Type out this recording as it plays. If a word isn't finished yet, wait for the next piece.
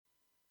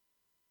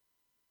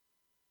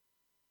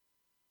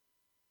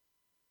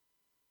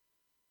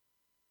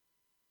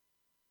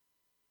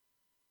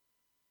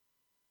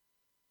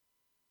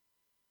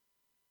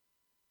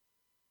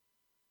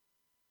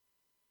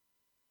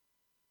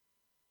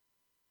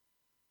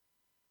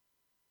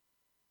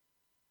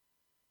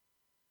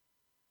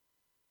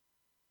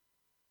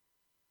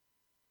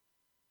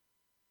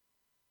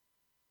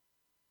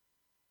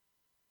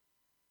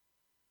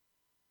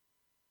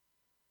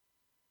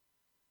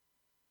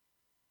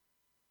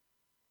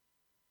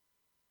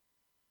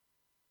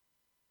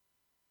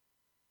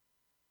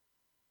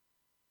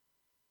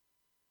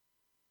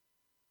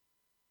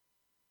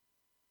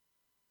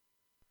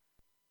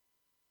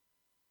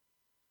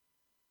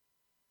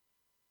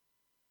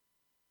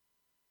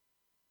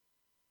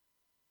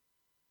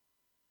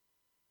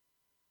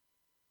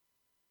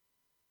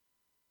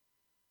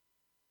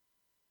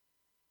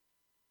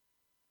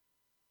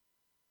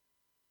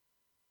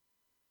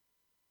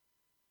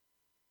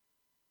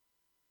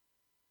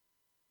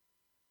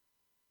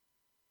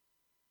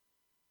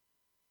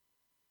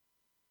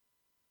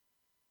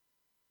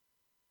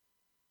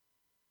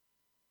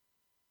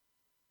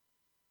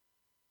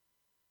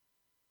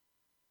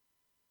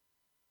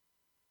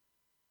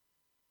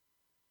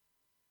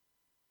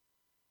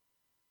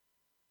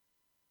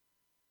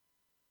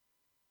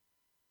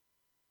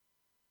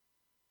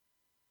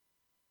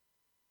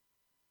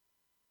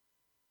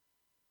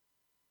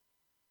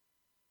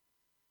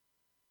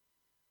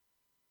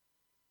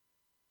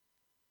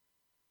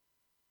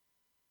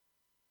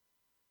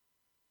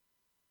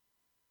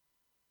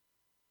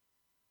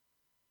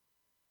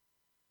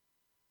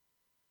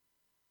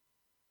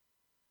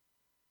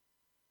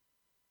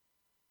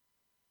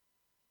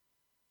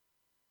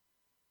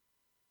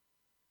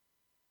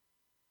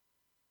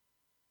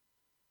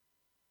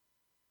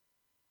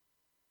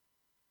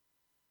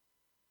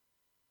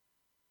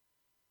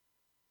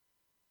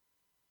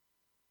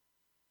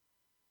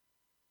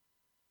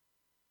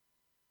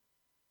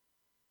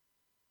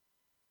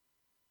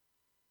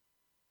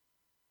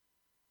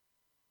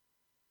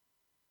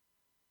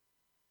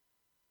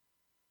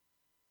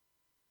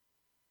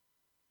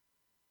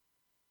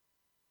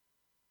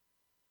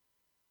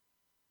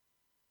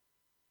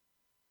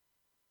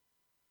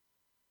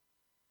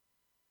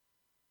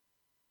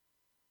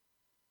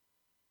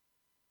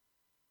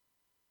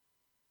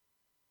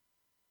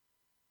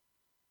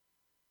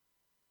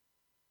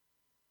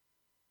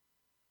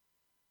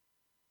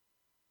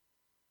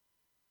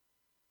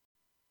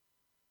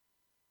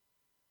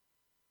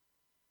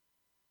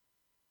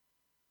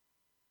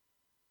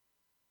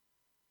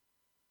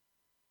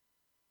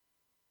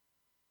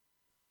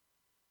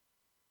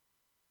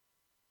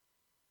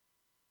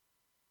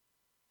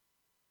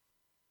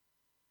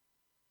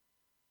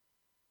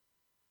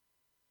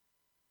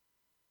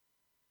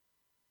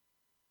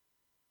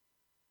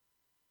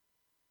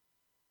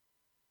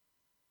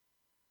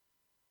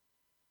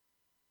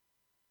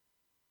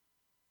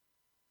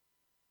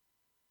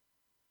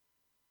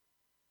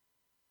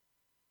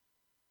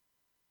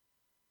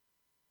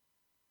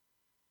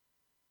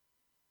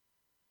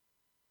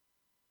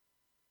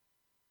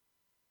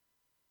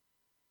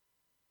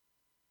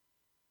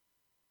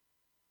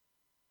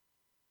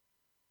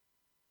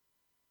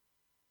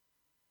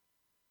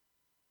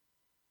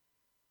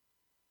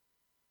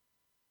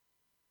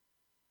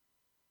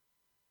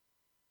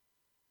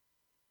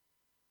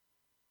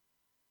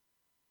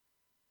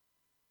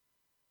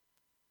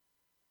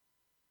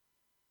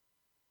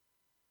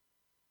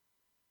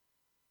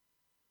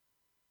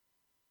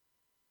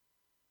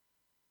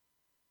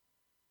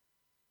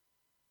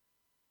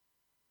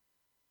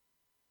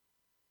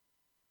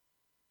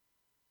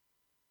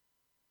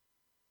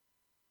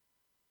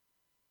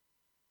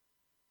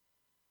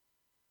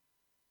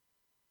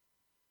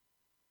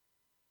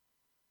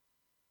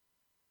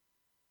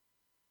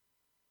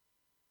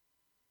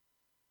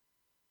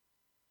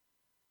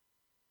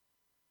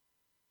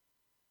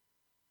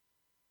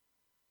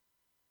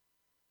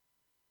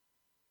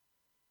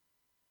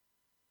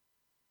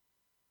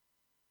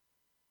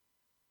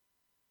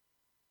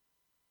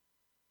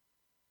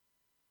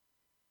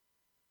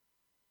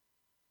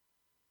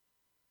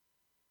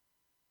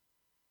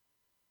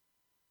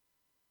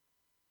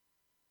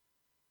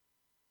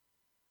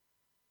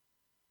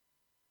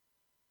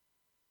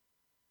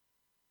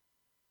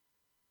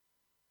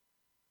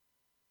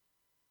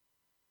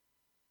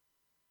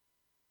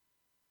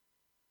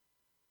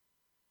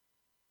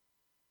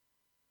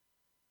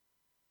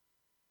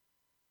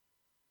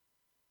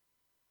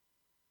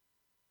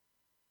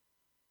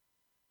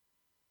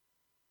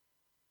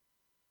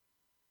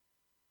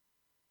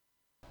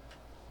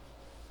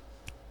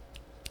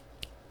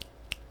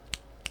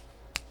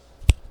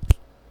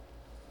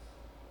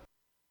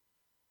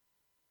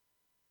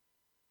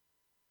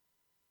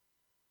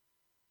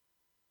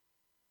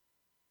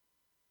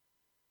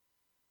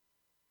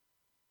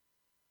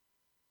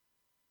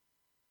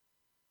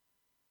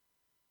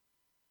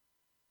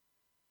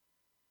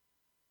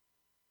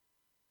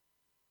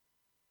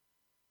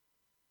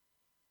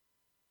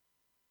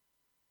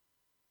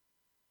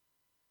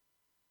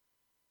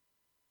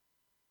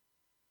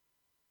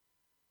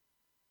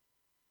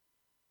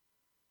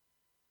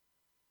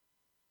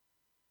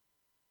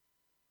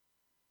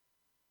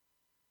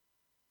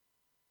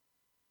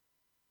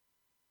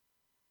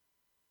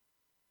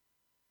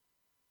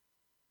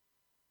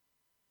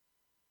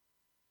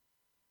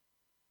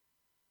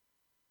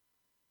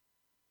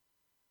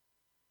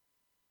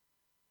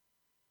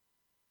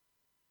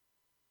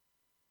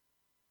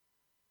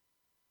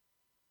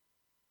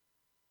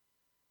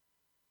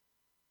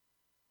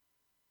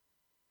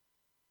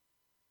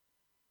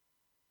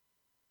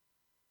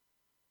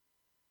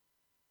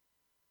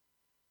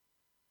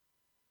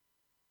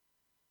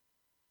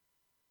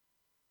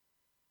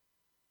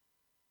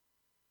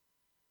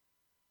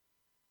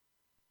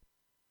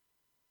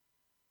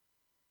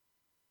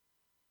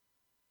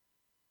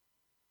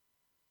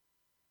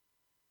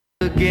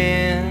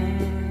Again,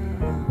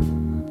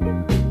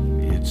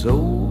 it's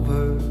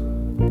over.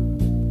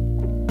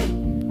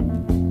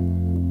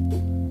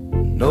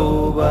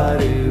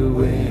 Nobody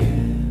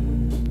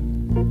wins.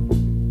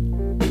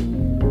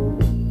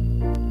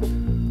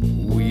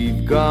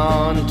 We've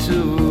gone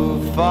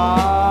too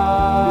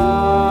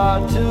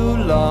far, too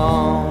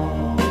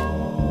long,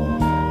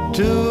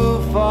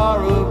 too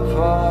far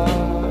apart.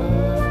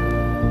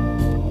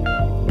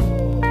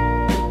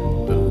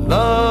 The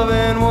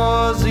loving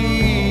was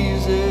easy.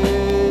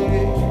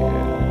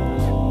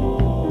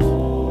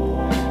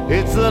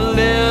 It's the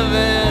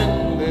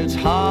living that's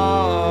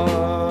hard,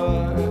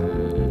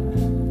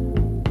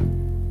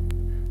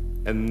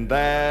 and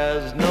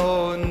there's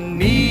no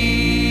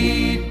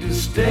need to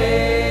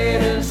stay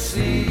to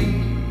see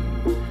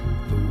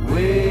the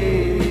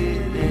way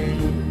it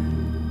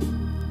ends.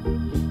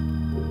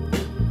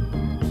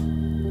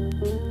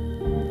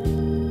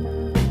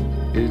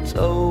 It's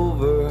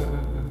over.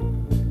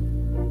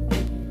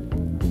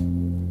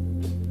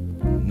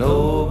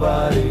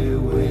 Nobody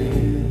wins.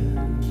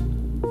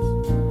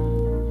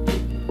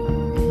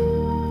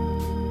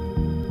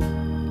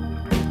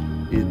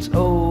 It's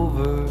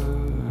over.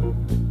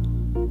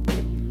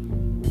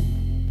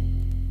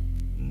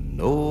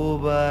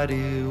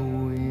 Nobody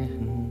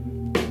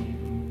wins.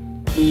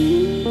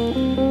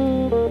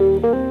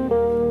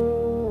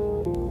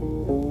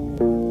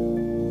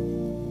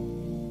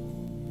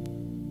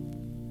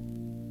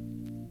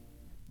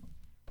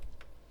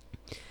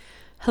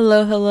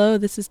 Hello,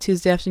 this is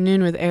Tuesday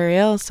afternoon with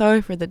Ariel.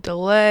 Sorry for the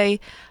delay.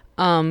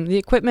 The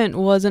equipment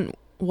wasn't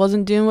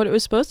doing what it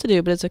was supposed to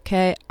do, but it's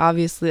okay.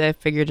 Obviously, I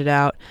figured it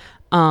out.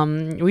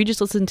 We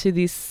just listened to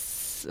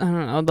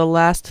the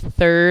last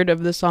third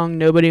of the song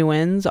Nobody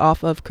Wins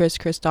off of Chris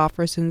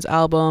Christopherson's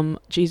album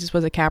Jesus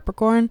Was a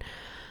Capricorn.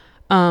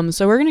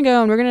 So we're going to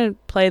go and we're going to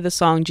play the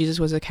song Jesus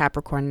Was a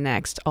Capricorn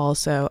next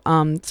also.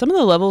 Some of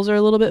the levels are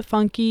a little bit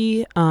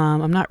funky.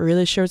 I'm not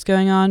really sure what's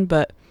going on,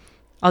 but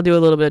I'll do a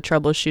little bit of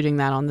troubleshooting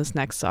that on this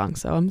next song.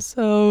 So I'm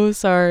so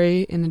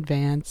sorry in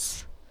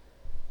advance.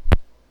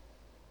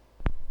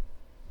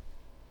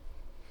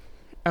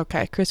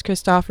 Okay, Chris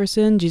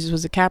Christopherson, Jesus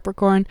Was a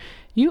Capricorn.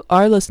 You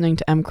are listening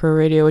to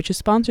mcrowradio, which is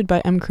sponsored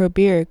by mcrow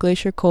Beer,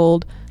 Glacier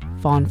Cold,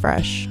 Fawn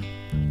Fresh.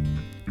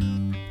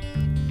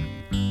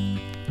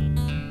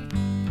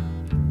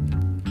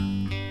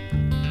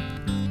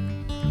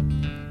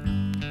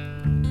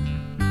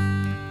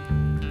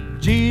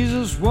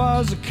 Jesus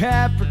was a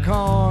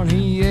Capricorn,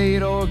 he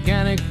ate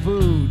organic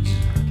foods.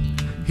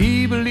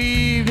 He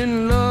believed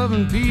in love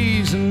and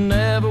peace and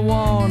never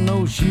wore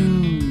no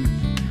shoes.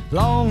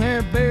 Long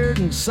hair, beard,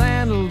 and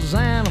sandals,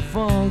 and a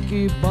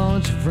funky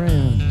bunch of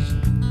friends.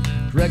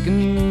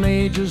 Reckon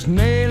they just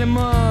nail him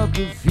up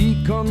if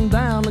he come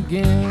down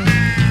again.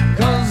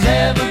 'Cause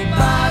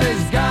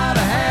everybody's gotta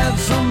have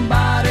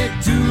somebody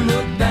to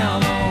look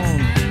down on,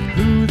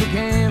 who they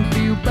can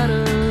feel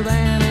better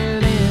than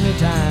at any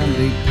time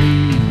they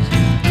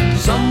please.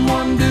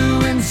 Someone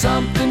doing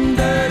something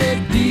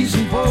dirty,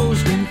 decent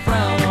folks can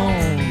frown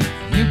on.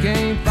 You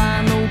can't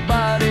find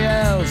nobody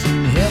else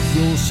and help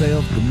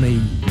yourself to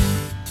me.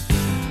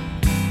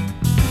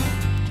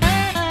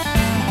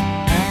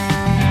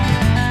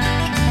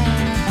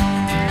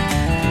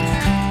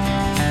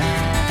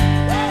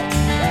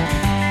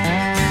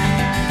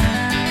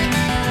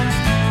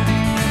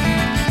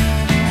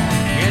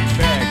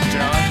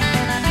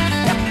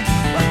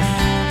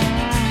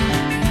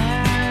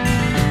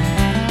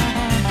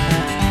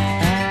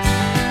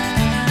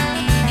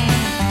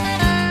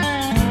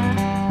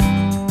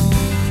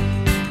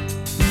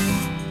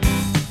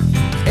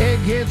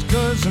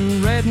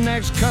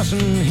 Rednecks cussing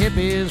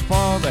hippies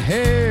for the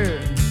hair.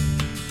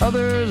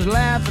 Others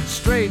laugh at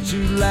straights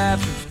who laugh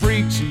at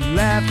freaks who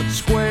laugh at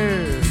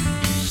squares.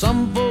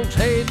 Some folks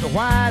hate the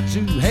whites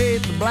who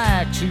hate the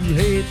blacks who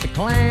hate the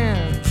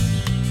Klan.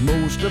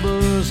 Most of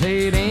us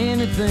hate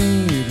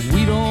anything that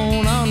we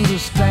don't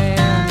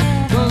understand.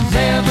 'Cause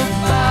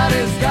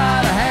everybody's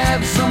gotta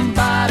have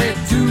somebody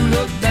to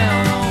look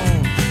down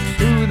on,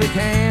 who they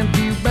can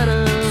feel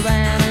better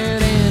than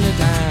at any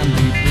time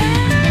they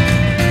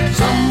please.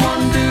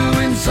 Someone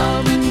doing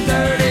something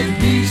dirty,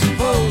 decent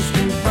folks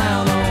can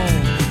frown on.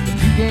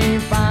 If you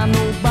can't find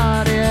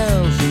nobody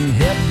else, then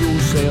help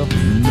yourself to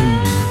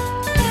move.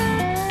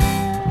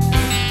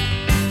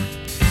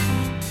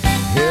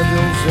 Help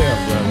yourself,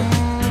 brother.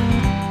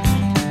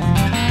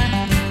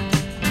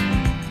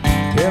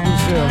 Help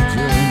yourself,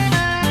 children.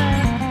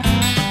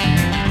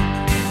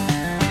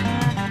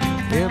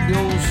 Help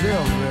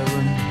yourself,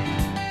 Reverend.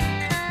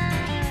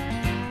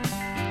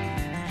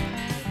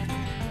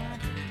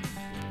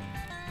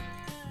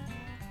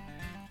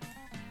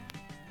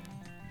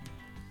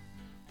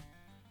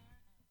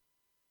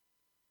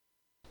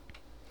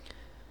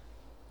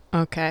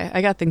 Okay,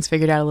 I got things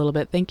figured out a little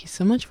bit. Thank you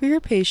so much for your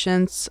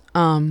patience.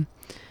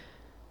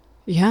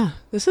 Yeah,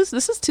 this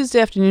is Tuesday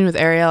afternoon with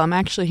Ariel. I'm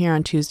actually here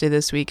on Tuesday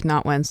this week,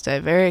 not Wednesday.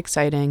 Very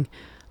exciting.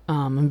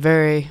 I'm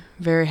very,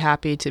 very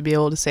happy to be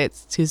able to say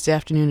it's Tuesday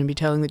afternoon and be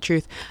telling the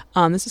truth.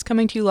 This is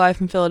coming to you live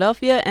from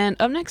Philadelphia, and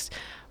up next,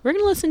 we're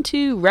going to listen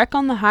to Wreck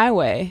on the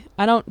Highway.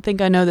 I don't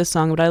think I know this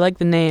song, but I like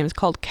the name. It's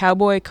called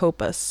Cowboy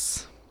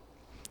Copas.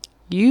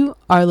 You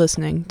are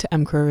listening to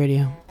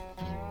mcrowradio.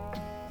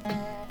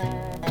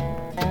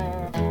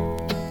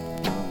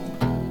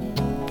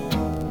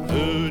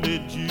 Who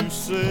did you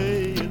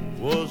say it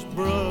was,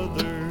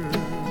 brother?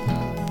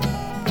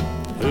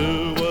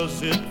 Who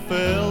was it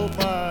fell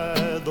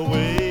by the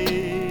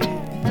way?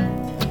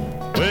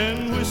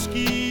 When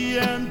whiskey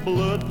and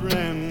blood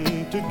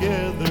ran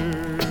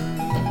together,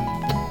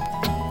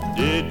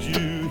 did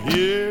you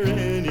hear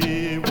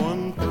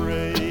anyone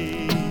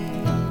pray?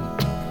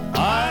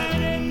 I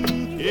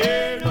didn't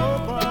hear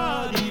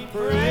nobody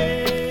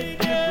pray,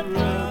 dear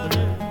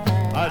brother.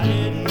 I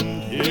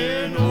didn't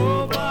hear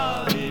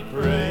nobody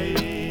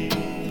pray.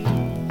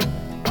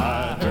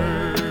 I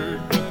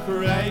heard the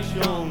crash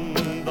on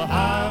the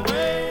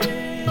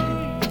highway,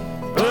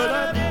 but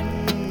I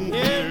didn't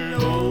hear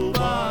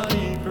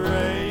nobody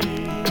pray.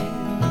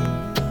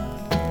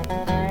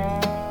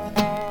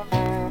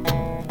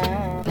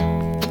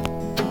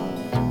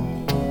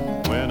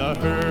 When I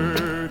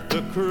heard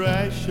the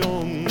crash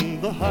on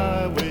the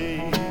highway,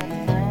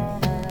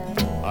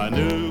 I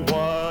knew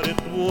what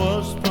it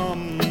was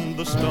from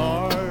the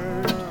start.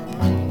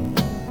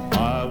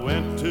 I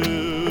went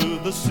to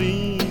the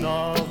scene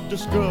of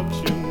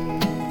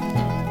destruction,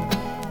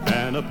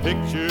 and a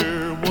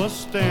picture was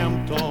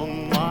stamped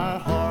on my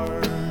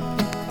heart.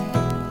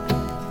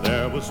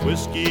 There was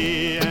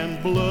whiskey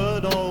and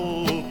blood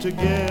all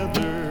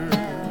together,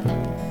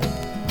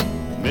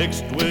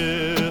 mixed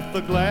with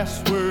the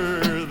glass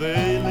where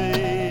they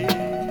lay.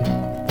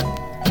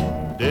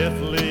 Death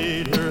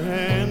laid her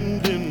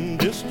hand in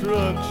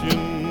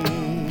destruction,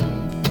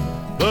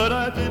 but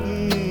I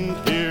didn't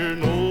hear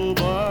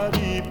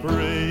nobody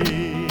pray.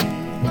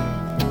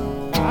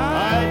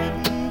 I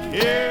didn't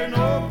hear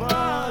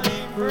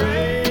nobody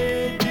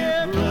pray,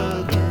 dear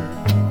brother.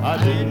 I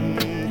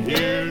didn't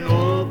hear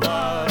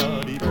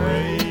nobody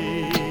pray.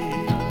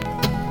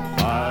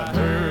 I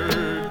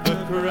heard the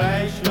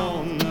crash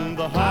on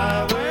the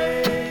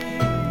highway,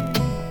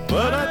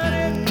 but I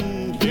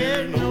didn't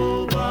hear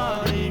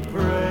nobody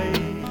pray.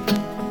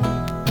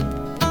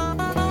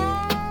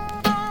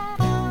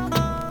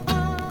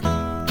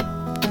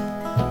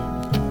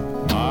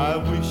 I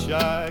wish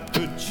I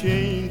could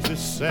change this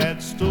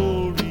sad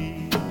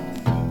story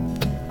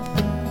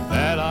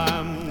that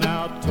I'm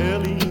now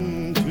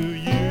telling to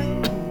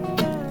you,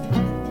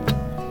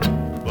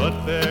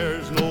 but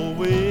there's no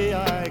way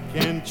I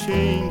can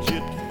change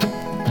it,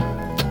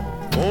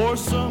 for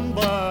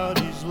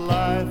somebody's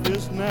life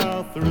is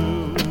now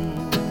through.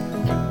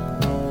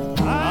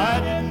 I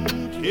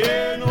didn't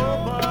hear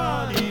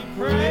nobody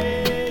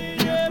pray,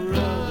 dear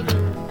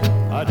brother.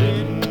 I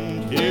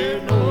didn't hear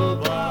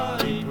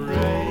nobody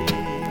pray.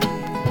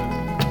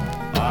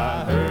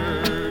 I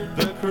heard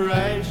the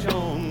crash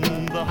on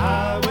the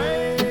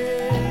highway,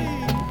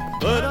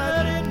 but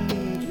I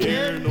didn't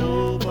hear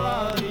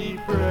nobody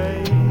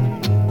pray.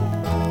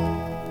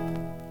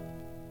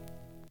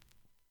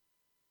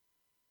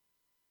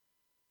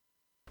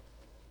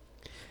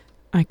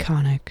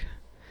 Iconic.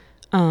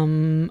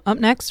 Up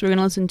next, we're going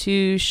to listen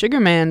to Sugar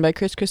Man by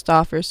Chris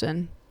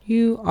Christopherson.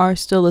 You are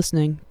still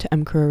listening to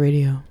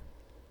mcrowradio.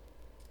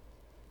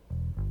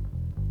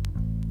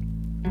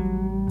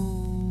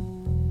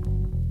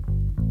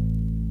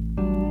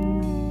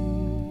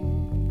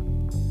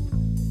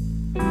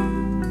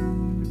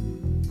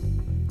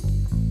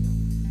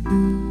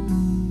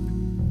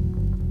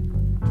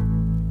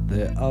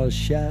 There are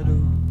shadows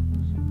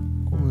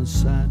on the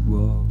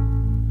sidewalk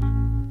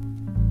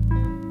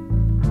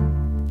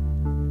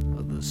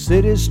of the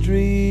city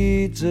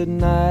streets at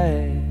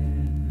night,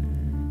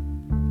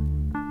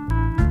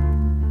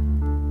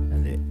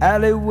 and the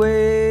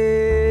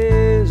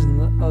alleyways and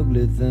the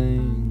ugly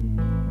things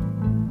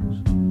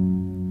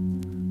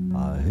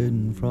are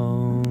hidden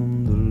from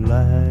the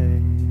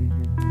light.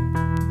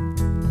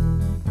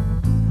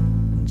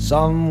 And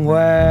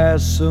somewhere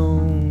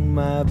soon,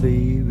 my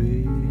baby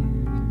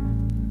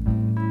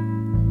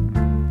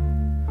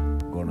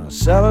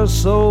sell her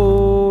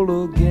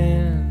soul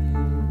again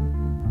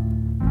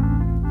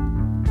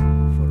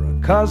for a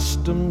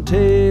custom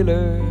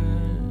tailor,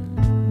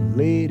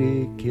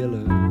 lady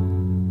killer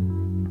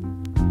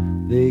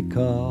they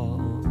call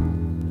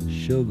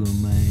Sugar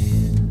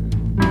Man.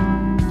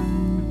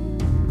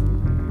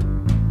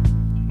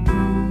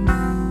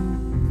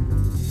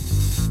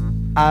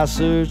 I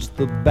searched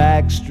the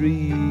back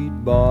street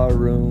bar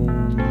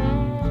rooms,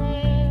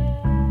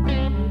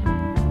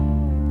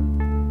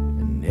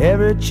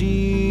 every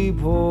cheap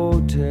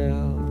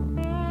hotel,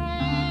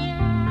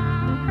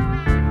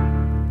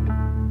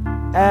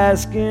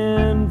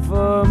 asking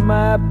for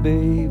my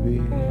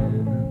baby.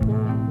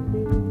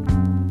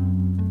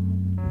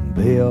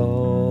 They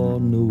all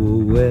knew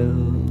her well.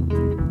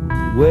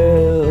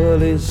 Well,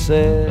 they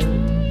said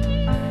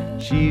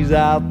she's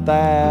out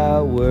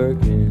there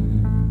working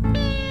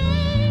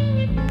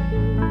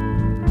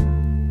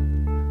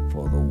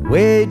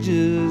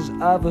wages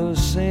of a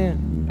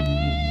sin.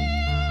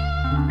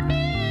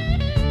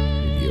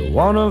 If you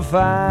wanna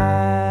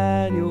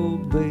find your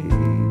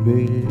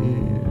baby,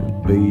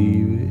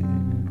 baby,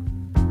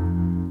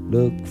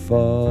 look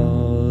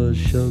for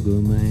Sugar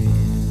Man.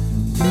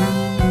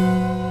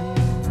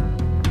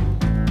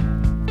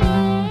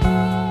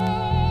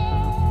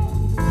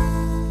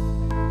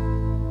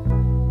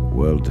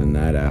 Well,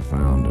 tonight I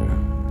found her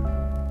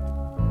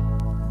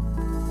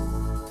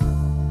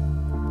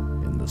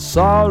in the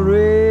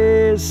sorry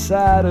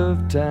side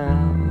of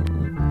town,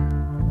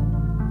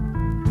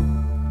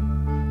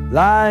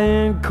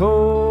 lying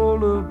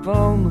cold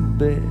upon the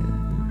bed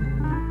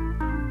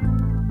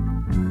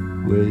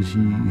where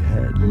she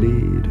had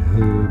laid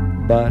her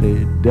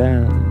body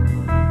down.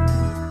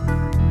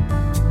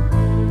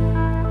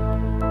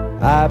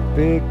 I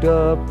picked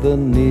up the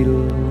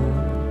needle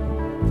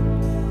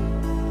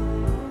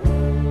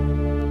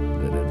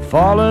that had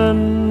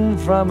fallen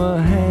from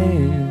her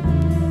hand,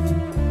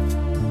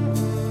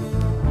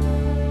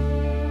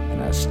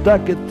 and I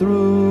stuck it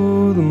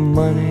through the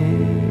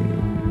money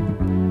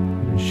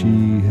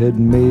she had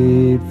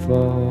made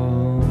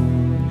for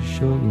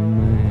Sugar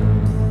Man.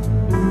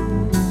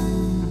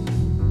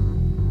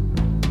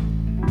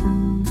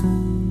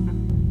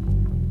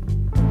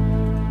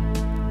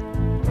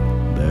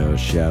 There are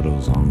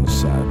shadows on the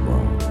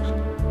sidewalks,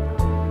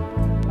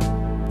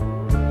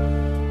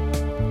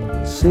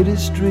 the city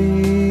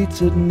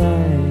streets at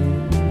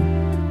night,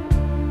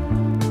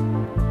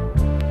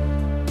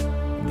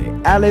 the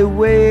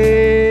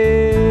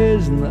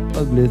alleyways and the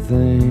ugly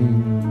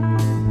things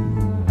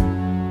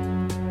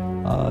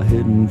are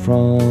hidden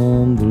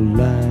from the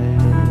light.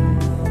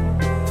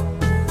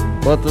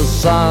 But the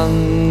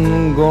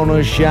sun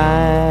gonna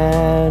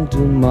shine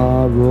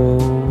tomorrow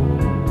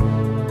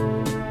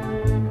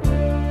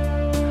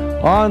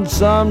on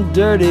some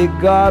dirty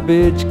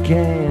garbage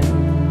can,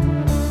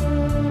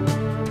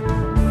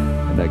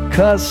 and a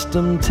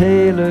custom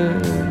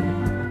tailored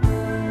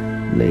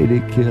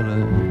lady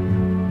killer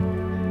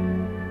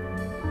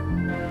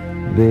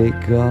they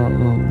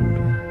called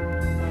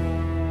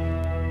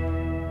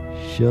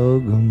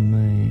Sugar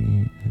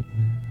Man.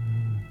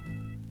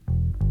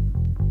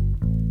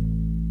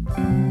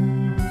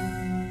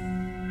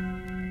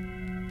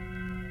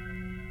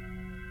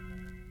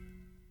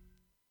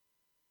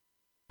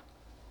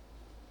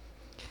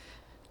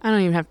 I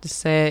don't even have to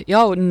say it.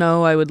 Y'all would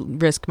know I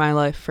would risk my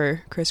life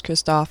for Chris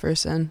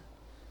Christopherson.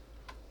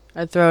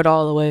 I'd throw it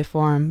all away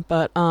for him.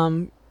 But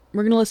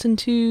we're going to listen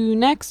to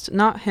next,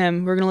 not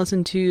him, we're going to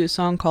listen to a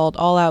song called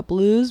All Out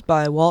Blues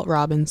by Walt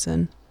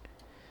Robinson.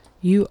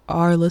 You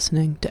are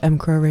listening to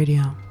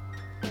mcrowradio.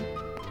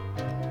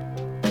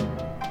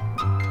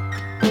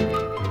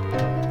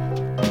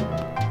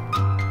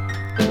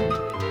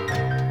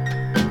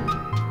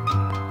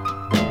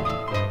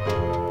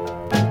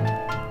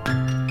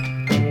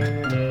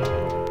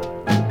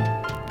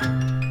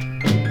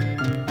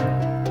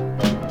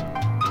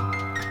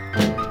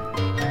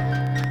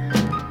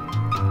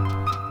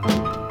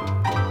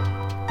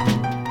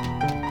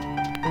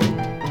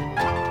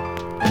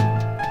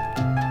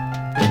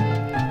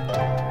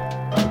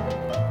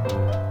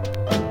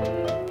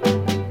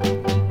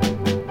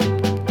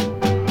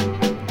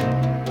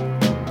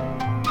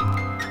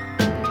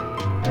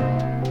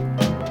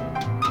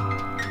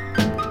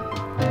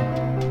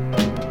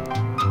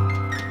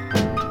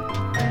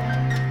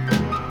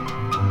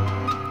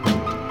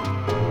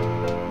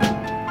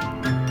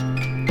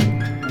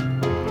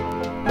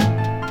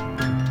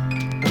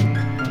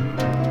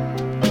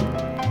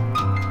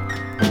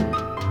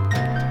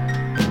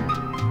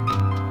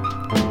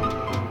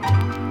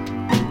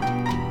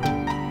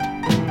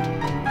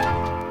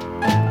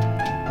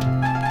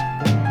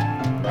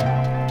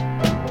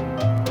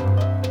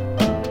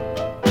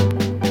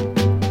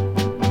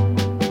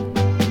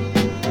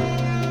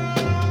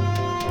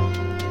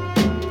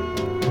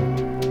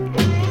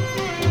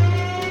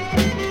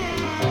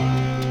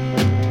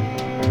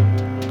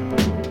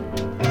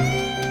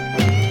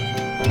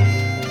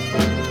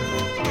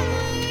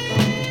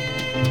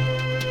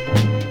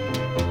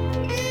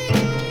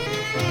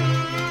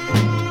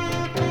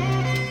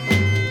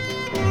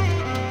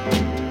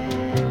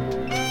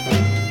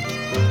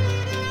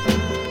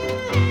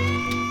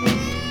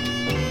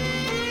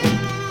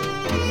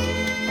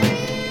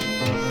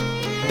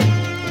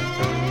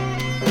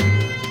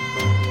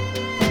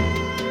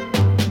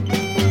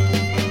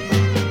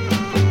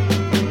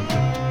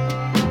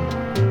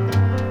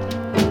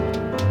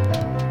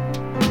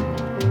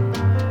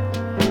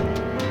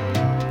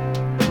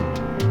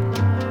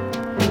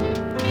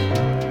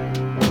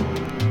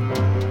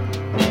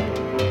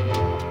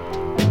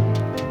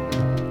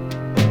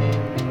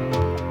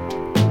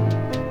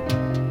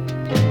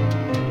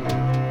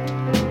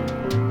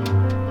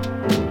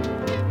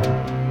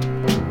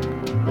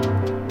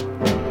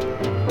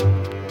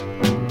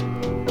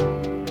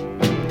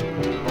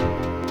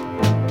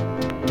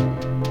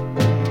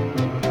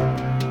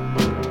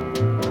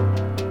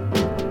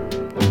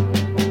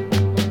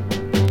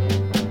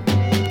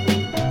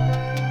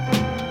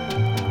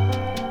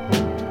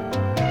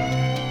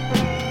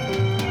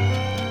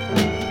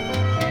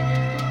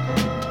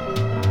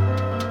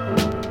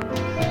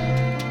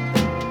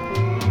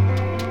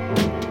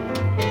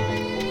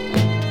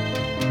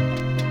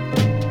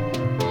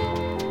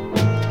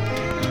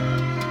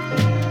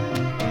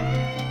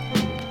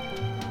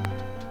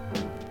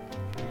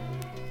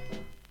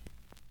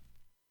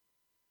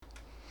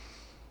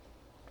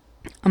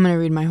 I'm going to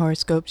read my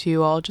horoscope to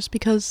you all just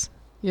because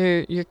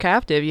you're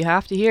captive. You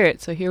have to hear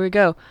it. So here we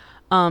go.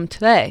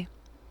 Today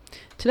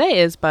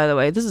is, by the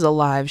way, this is a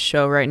live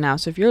show right now.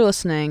 So if you're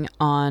listening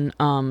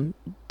on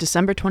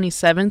December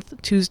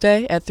 27th,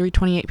 Tuesday at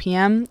 3:28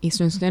 p.m.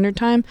 Eastern Standard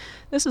Time,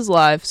 this is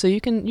live. So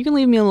you can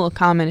leave me a little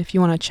comment if you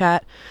want to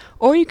chat,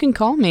 or you can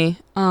call me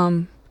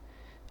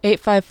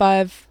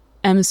 855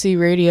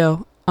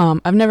 mcrowradio.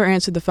 I've never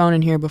answered the phone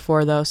in here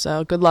before though,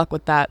 so good luck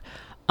with that.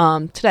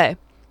 Today,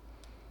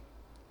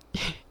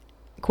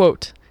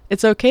 quote,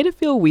 "It's okay to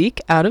feel weak,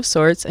 out of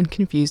sorts, and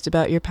confused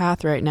about your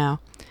path right now.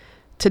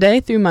 Today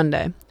through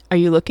Monday, are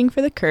you looking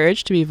for the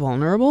courage to be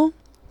vulnerable?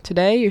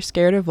 Today, you're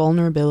scared of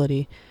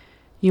vulnerability.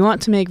 You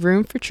want to make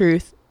room for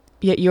truth,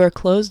 yet you are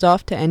closed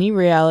off to any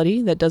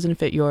reality that doesn't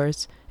fit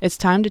yours. It's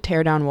time to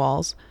tear down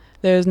walls.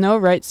 There is no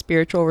right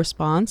spiritual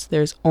response.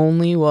 There's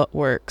only what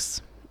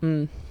works."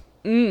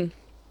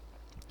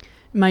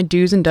 My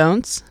do's and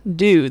don'ts.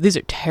 Do. These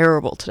are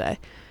terrible today.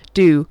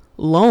 Do.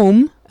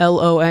 Loam,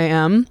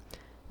 Loam,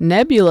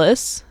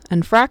 nebulous,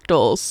 and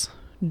fractals.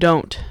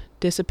 Don't.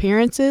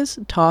 Disappearances,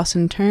 toss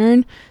and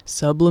turn,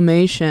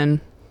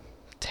 sublimation.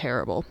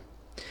 Terrible.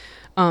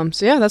 So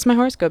yeah, that's my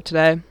horoscope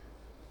today.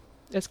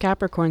 It's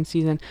Capricorn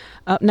season.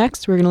 Up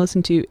next, we're going to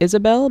listen to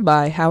Isabel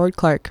by Howard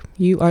Clark.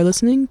 You are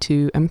listening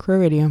to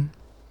mcrowradio.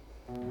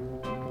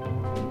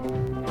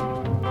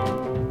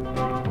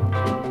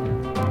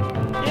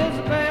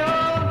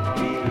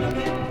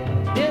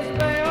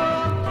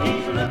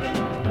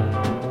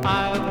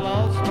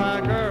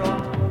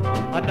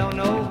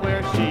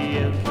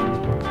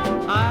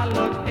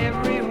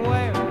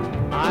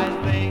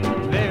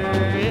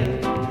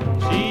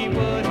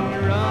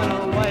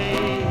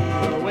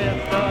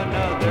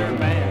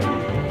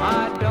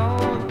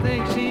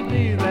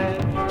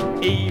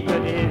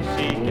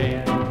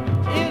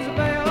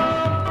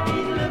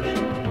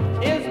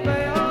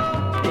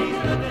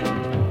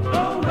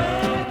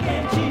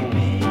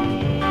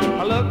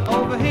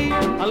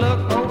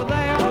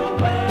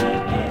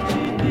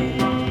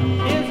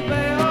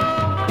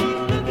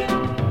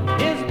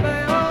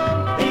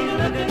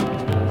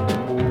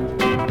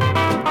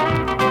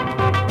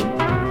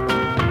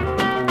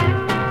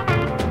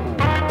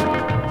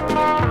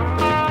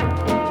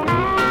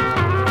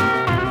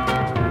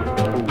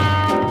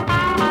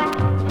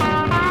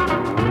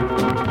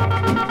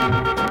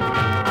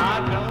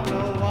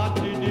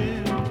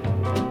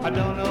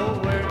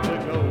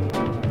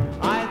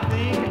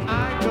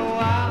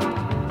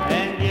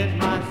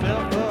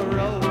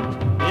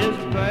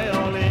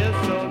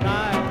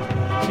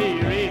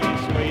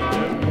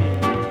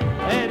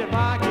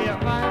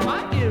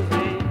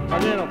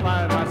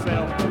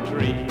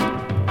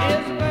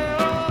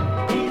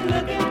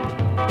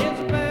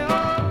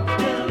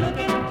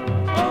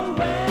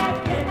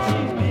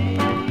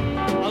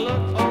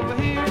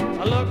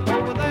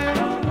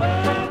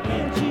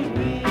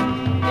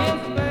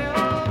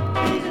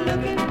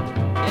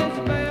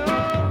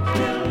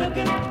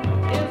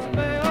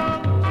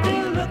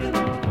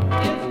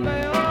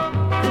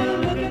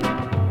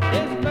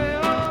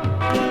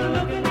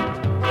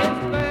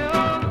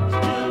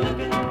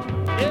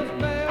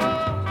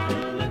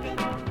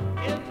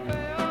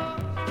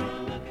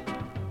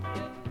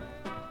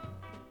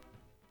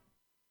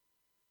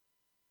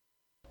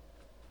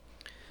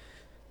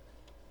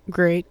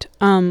 Great.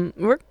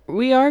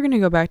 We are going to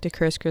go back to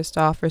Chris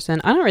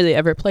Christopherson. I don't really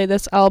ever play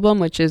this album,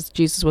 which is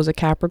Jesus Was a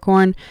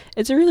Capricorn.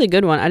 It's a really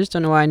good one. I just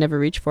don't know why I never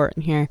reach for it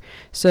in here.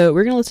 So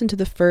we're going to listen to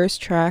the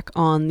first track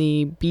on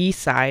the B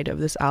side of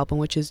this album,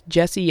 which is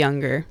Jesse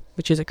Younger,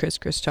 which is a Chris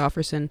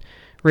Christopherson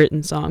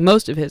written song.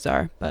 Most of his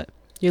are, but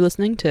you're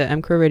listening to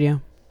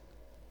mcrowradio.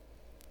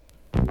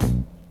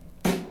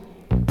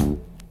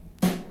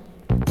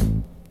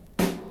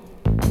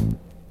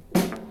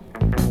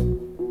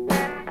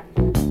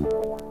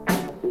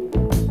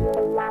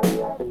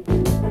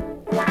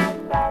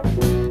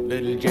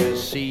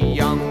 Jesse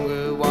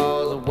Younger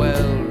was a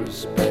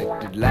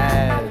well-respected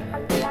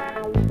lad,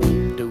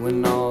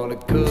 doing all he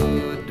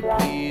could to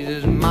please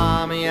his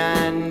mommy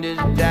and his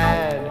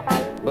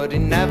dad. But he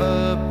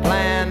never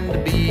planned to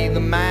be the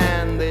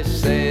man they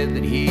said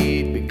that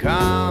he'd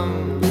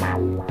become.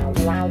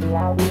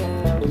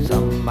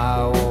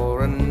 Somehow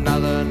or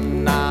another,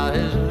 now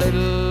his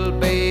little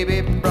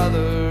baby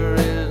brother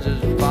is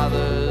his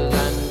father's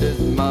and his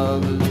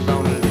mother's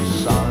only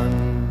son.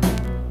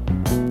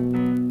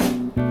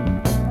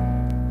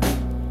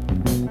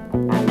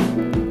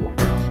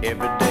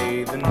 Every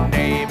day the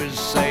neighbors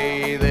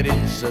say that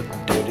it's a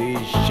dirty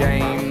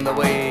shame the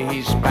way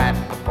he spat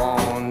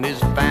upon his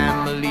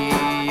family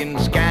and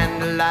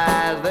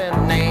scandalized their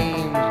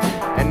names.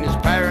 And his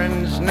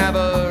parents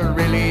never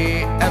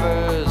really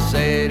ever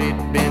said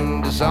he'd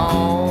been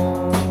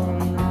disowned.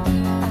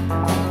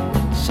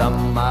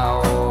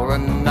 Somehow or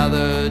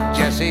another,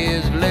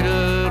 Jesse's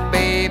little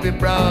baby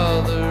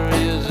brother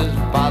is his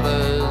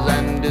father's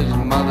and his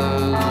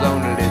mother's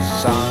only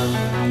son.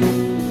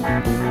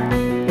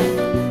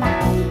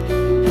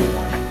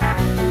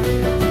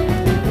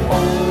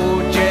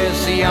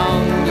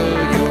 Younger,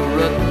 you're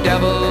a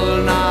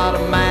devil, not a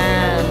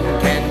man.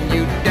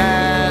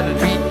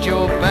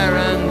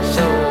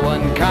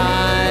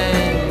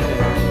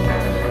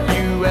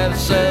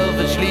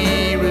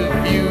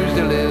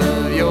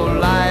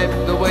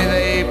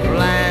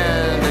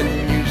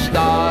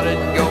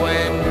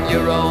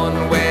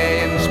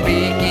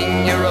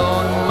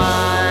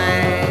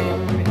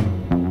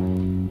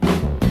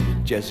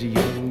 his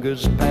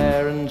youngest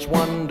parents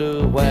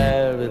wonder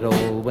where it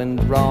all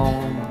went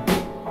wrong.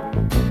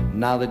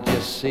 Now that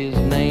Jesse's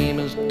name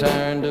has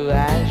turned to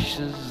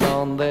ashes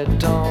on their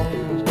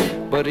tongues,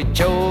 but he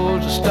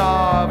chose to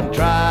starve and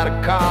try to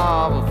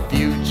carve a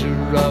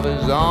future of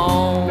his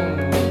own.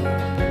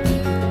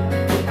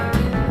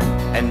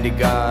 And he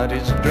got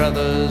his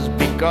druthers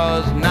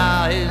because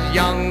now his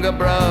younger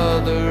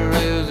brother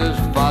is his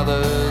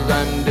father's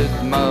and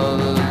his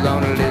mother's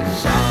only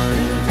son.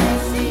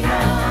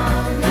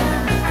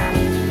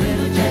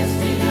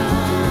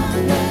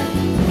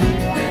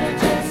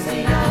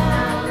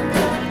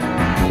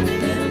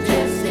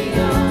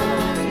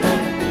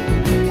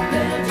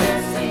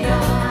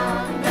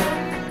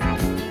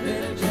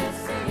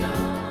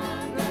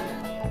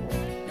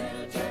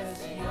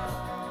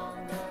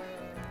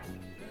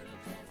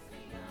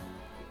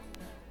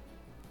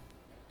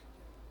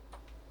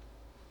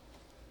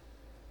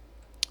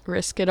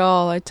 Risk it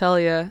all, I tell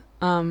ya.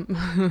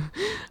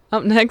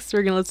 Up next,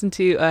 we're gonna listen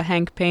to a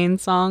Hank Payne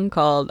song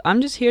called "I'm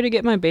Just Here to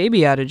Get My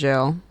Baby Out of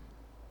Jail."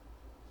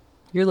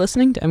 You're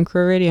listening to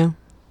mcrowradio.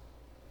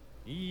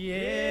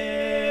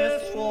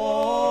 Yes,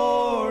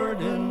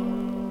 Warden,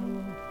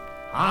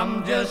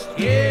 I'm just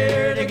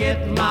here to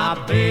get my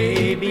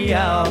baby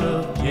out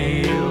of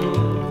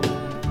jail.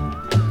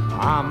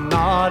 I'm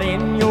not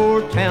in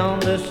your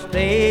town to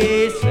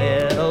stay,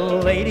 said a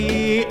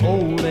lady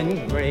old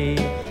and gray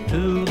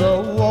to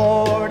the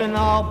warden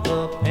of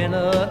the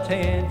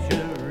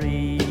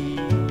penitentiary.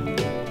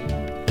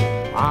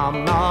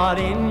 I'm not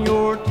in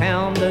your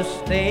town to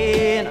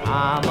stay, and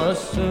I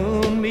must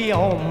soon be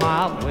on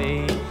my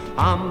way.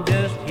 I'm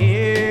just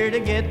here to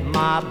get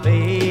my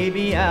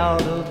baby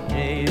out of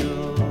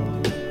jail.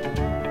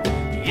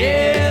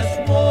 Yes,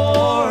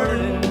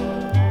 warden,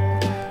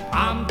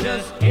 I'm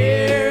just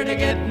here to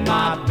get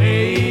my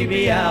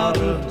baby out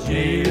of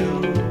jail.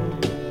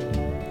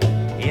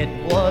 It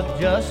was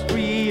just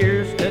 3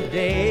 years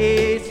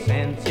today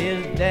since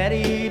his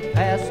daddy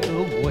passed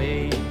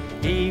away.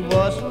 He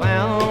was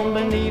found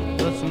beneath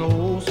the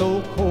snow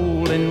so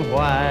cold and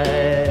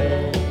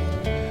white.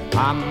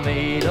 I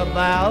made a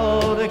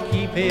vow to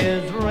keep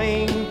his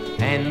ring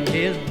and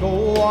his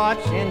gold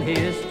watch and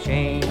his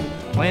chain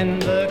when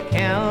the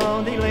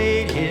county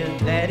laid his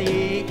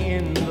daddy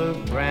in the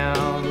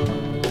ground.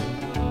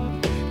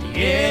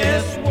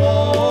 Yes,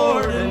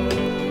 warden,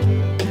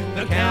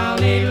 the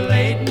county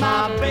laid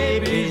my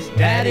baby's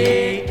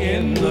daddy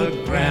in the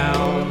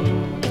ground.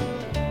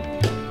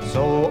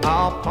 So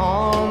I'll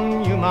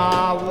pawn you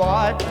my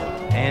watch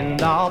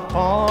and I'll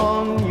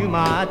pawn you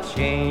my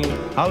chain.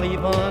 I'll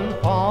even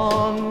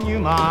pawn you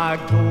my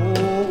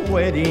gold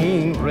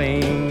wedding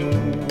ring.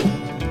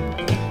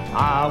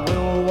 I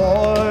will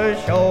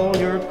wash all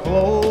your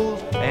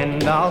clothes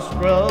and I'll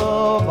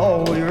scrub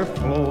all your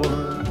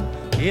floors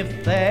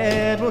if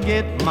that will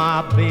get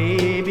my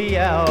baby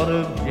out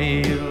of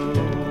jail.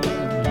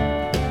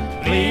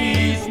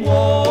 Please,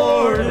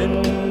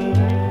 warden,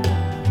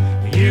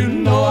 you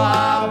know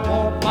I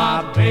want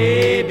my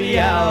baby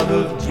out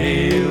of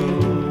jail.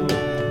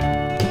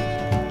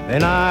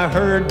 Then I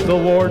heard the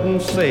warden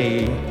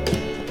say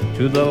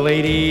to the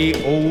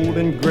lady old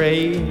and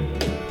gray,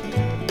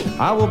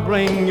 I will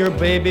bring your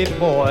baby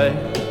boy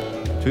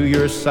to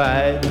your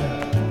side.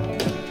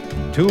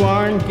 Two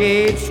iron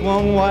gates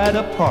swung wide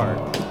apart.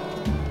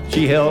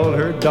 She held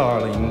her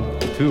darling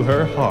to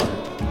her heart.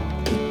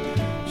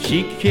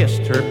 She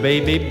kissed her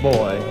baby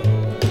boy,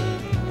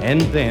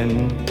 and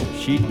then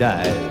she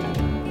died.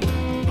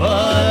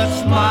 But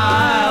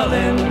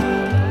smiling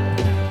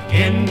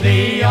in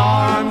the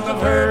arms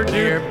of her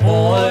dear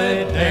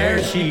boy,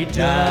 there she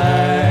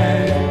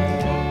died.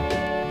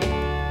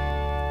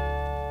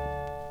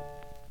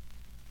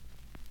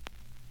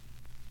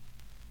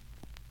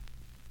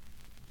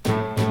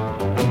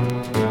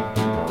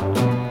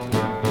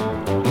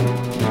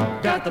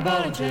 Got the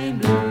ball and chain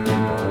blues.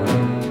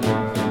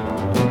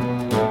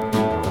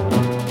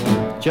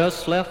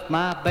 Just left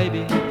my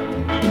baby.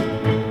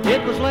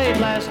 It was late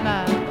last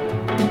night.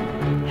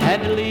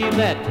 Had to leave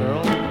that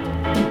girl.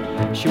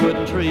 She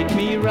wouldn't treat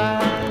me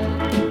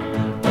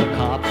right. The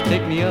cops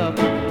picked me up.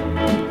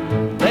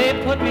 They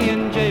put me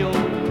in jail.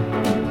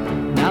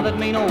 Now that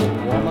mean old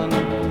woman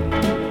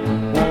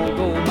won't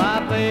go my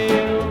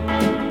bail.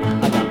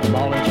 I got the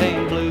ball and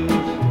chain blues.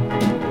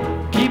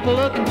 Keep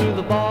a-looking through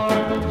the bars.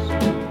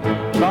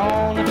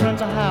 Long the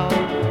friends of house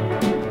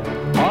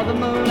are the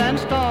moon and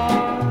stars.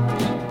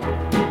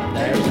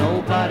 There's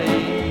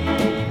nobody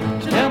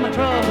to tell my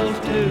troubles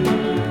to,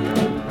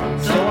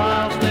 so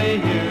I'll stay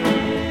here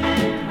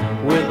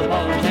with the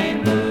ball and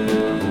chain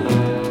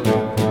blues.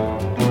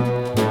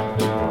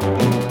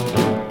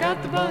 Got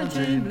the ball and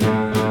chain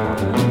blues.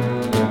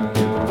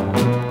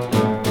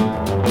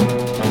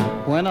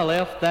 When I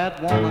left that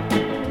woman,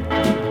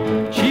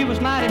 she was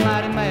mighty,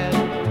 mighty mad.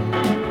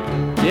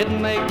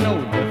 Didn't make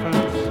no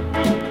difference.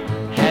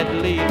 Had to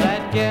leave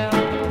that gal.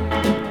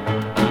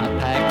 I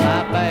packed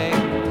my bag,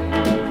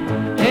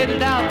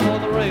 headed out for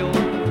the rail.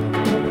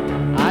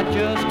 I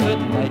just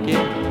couldn't make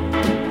it,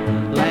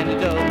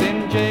 landed up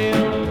in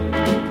jail.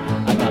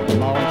 I got the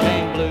ball and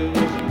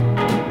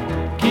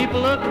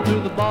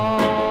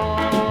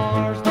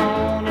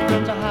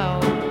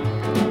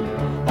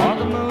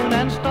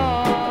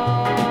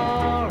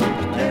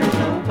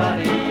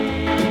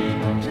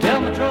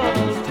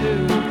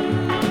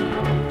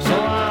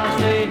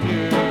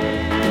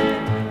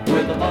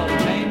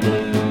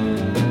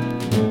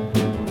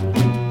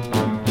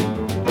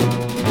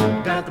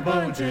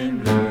chain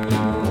blues.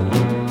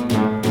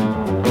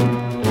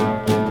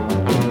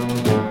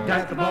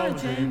 Got the ball and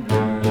chain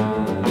blues.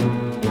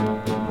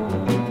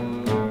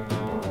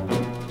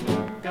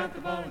 Got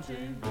the ball and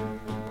chain blues.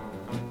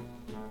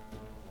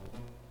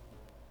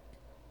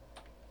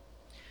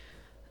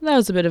 That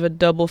was a bit of a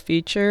double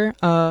feature.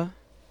 I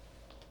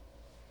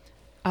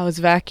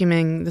was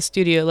vacuuming the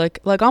studio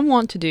like I'm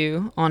wont to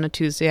do on a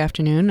Tuesday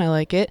afternoon. I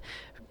like it.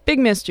 Big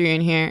mystery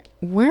in here.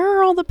 Where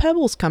are all the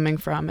pebbles coming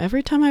from?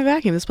 Every time I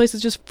vacuum, this place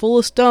is just full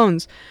of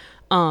stones.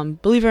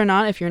 Believe it or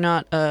not, if you're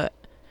not a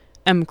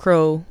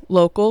mcrow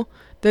local,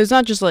 there's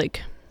not just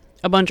like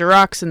a bunch of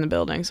rocks in the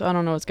building, so I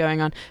don't know what's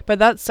going on. But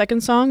that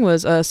second song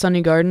was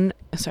Sonny Gordon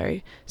and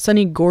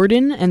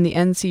the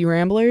NC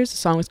Ramblers. The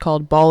song was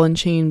called Ball and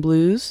Chain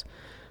Blues.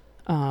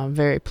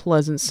 Very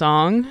pleasant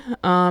song.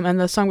 And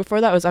the song before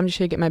that was I'm Just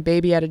Gonna Get My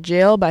Baby Out of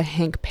Jail by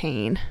Hank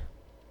Payne.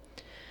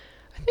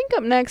 I think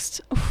up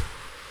next,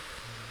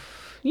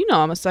 you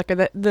know I'm a sucker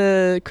that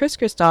the Chris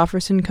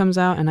Christopherson comes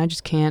out and I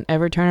just can't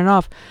ever turn it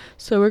off.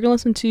 So we're gonna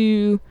listen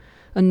to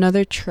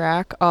another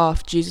track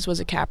off Jesus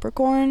Was a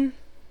Capricorn.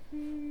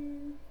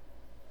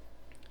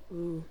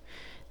 Ooh.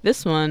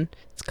 This one,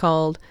 it's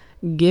called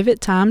Give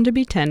It Time to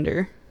Be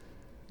Tender.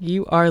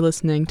 You are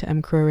listening to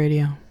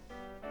mcrowradio.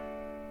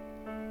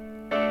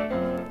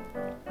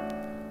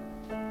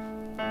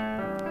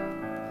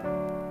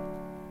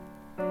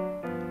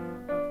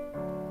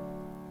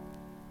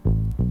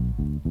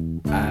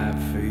 I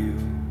feel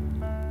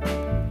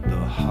the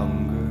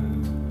hunger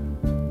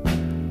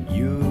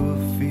you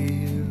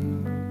feel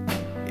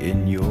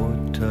in your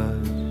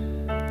touch,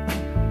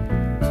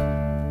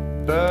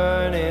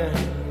 burning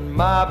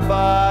my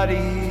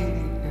body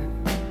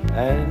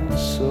and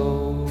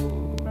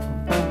soul,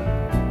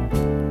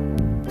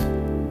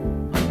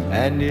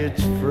 and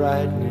it's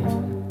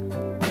frightening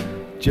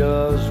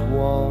just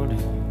wanting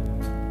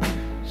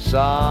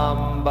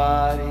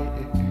somebody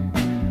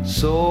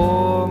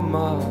so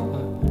much,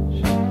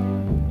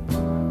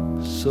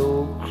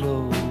 so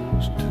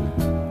close to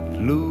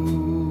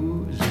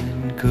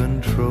losing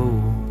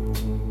control.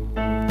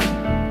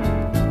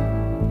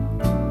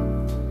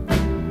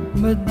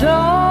 But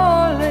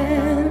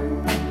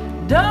darling,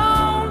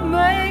 don't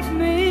make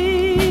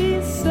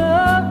me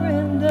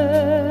surrender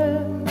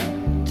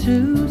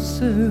too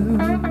soon.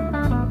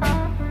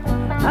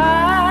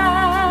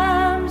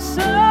 I'm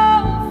so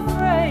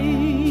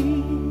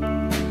afraid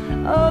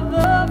of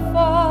the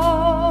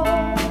fall.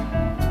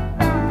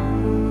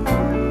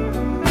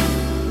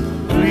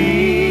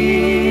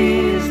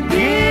 Please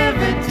give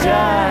it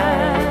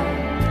time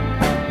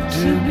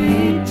to be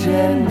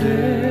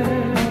tender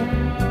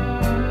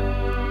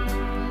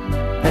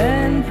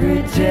and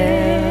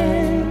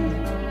pretend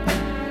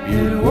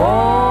it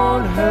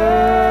won't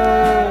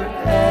hurt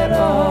at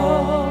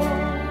all.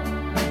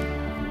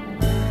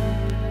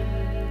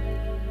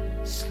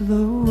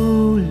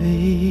 Slowly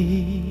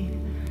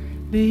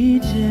be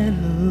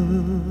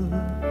gentle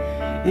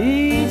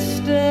each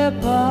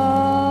step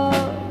of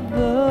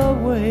the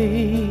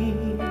way.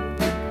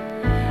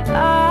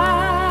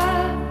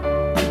 I've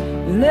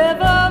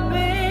never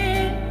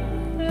been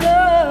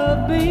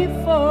loved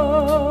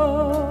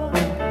before.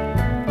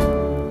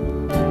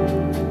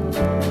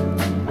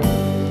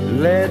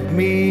 Let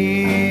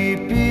me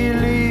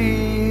believe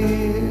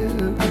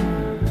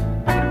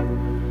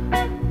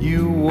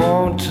you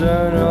won't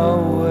turn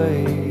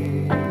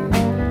away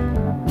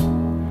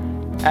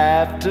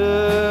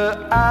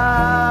after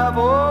I've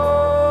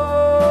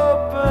opened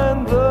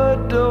the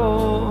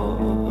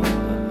door.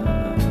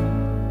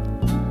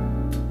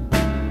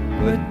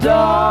 But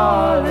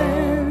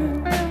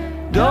darling,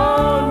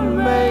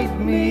 don't make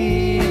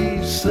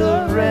me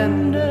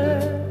surrender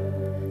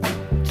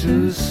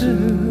too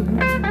soon.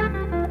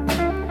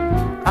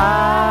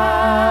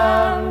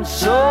 I'm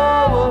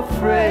so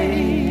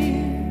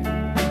afraid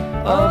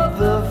of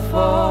the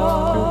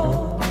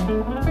fall.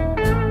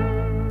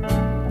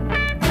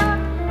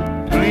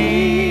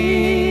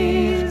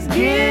 Please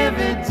give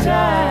it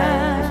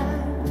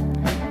time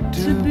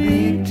to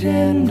be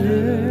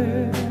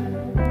tender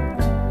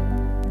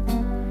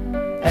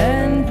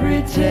and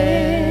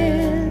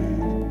pretend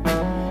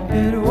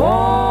it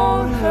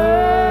won't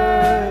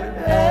hurt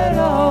at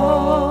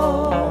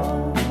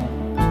all.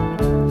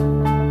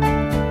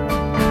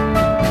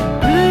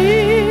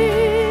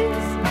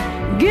 Please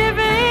give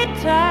it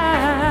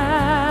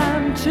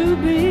time to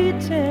be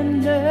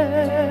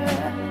tender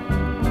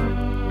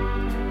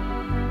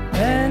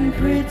and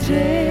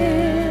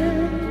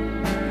pretend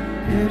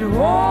it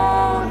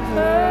won't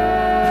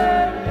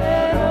hurt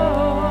at all.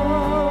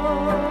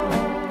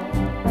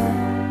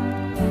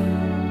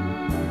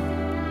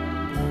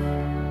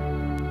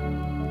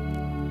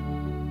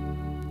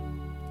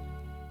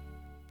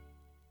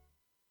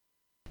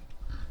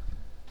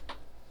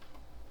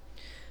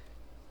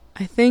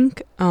 I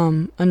think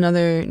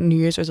another New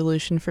Year's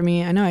resolution for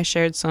me, I know I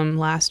shared some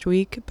last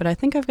week, but I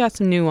think I've got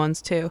some new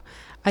ones too.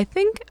 I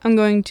think I'm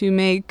going to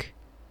make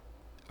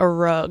a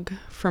rug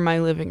for my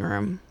living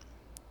room.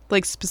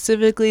 Like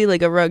specifically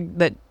like a rug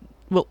that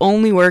will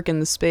only work in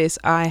the space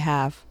I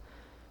have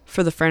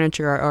for the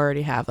furniture I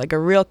already have. Like a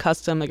real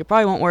custom, like it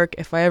probably won't work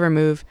if I ever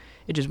move.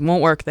 It just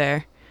won't work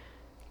there.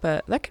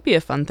 But that could be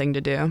a fun thing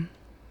to do.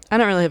 I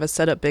don't really have a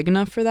setup big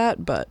enough for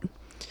that, but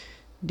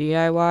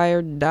DIY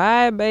or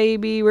die,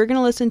 baby. We're going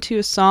to listen to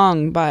a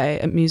song by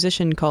a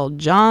musician called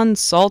John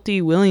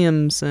Salty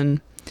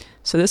Williamson.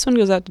 So this one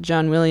goes out to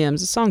John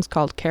Williams. The song's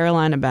called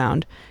Carolina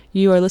Bound.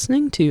 You are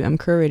listening to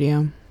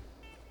mcrowradio.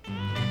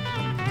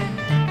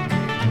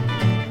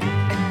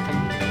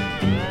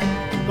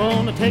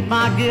 Gonna take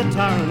my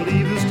guitar and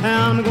leave this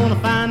town. I'm gonna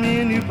find me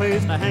a new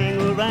place to hang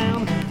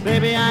around.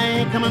 Baby, I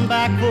ain't coming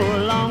back for a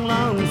long,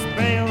 long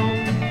spell.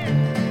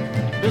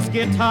 This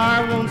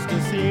guitar wants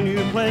to see a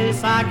new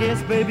place. I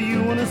guess, baby,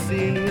 you wanna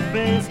see a new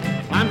face.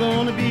 I'm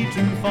gonna be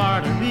too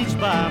far to reach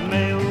by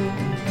mail.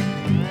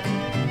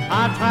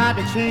 I tried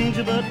to change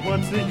you, but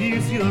what's the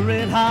use? You're a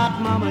red hot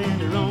mama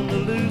and you're on the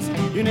loose.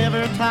 You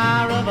never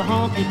tire of a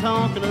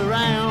honky-tonkin'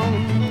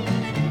 around.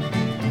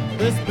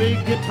 This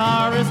big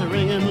guitar is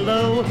ringing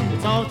low.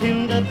 It's all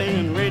tuned up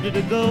and ready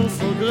to go.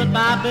 So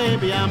goodbye,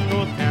 baby, I'm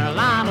North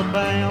Carolina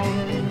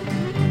bound.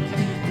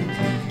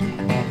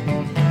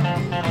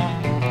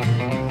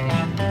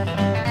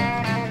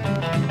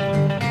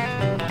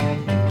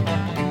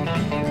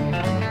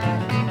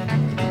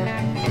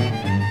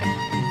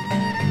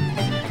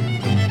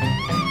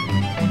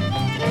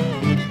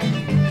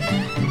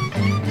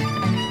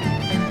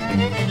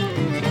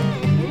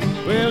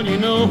 Well, you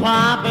know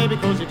why, baby,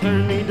 'cause you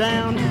turned me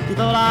down. You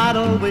thought I'd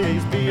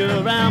always be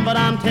around, but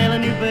I'm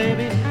telling you,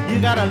 baby, you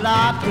got a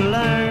lot to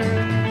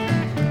learn.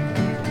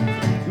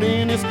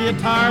 Me and this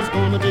guitar's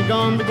gonna be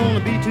gone. We're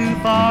gonna be too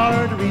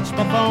far to reach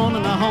my phone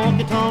and the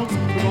honky-tonks.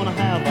 We're gonna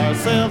have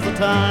ourselves a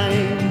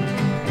time.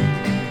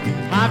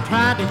 I've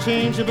tried to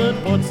change you, but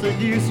what's the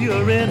use?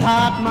 You're a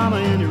red-hot mama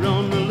and you're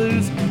on the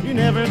loose. You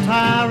never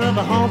tire of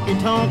a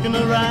honky-tonkin'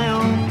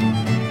 around.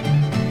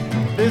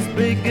 This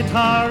big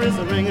guitar is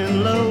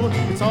ringing low.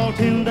 It's all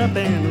tuned up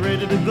and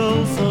ready to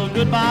go. So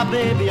goodbye,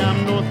 baby,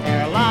 I'm North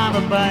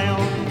Carolina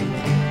bound.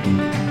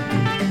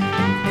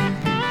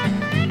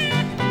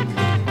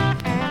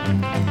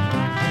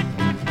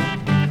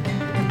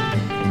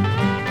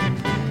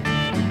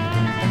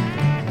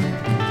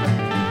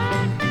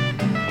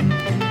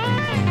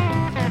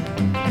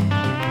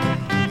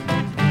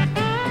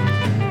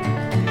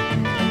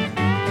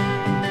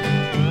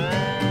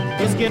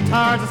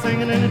 Guitars are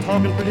singing and they're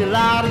talking pretty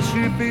loud. It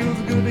sure feels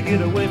good to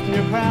get away from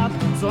your crowd.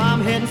 So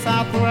I'm heading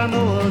south where I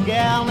know a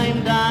gal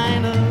named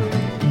Dinah.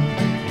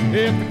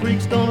 If the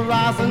creeks don't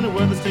rise and the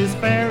weather stays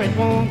fair, it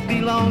won't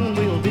be long and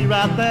we'll be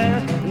right there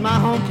in my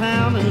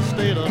hometown in the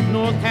state of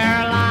North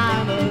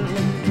Carolina.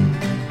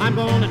 I'm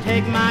gonna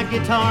take my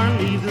guitar and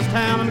leave this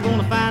town. I'm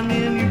gonna find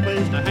me a new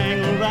place to hang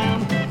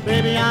around.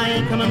 Baby, I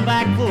ain't coming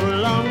back for a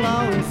long,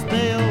 long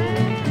spell.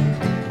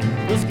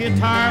 This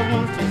guitar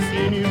wants to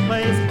see a new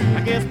place.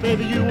 I guess,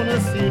 baby, you want to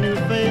see a new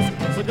face.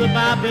 So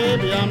goodbye,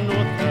 baby, I'm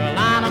North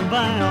Carolina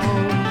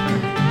bound.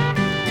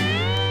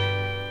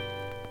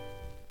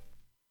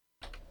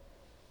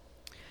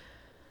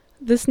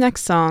 This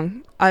next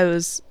song, I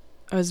was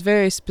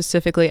very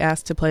specifically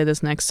asked to play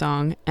this next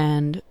song,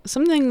 and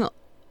something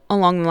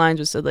along the lines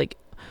was said, like,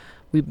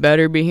 we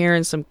better be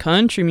hearing some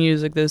country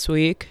music this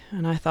week.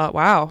 And I thought,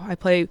 wow, I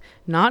play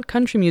not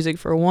country music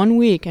for 1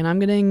 week, and I'm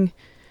getting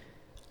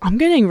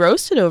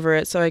roasted over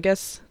it. So I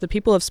guess the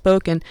people have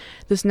spoken.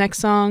 This next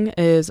song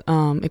is,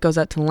 it goes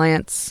out to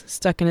Lance,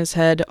 stuck in his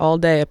head all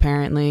day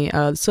apparently.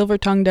 The Silver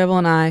Tongue Devil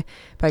and I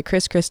by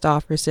Chris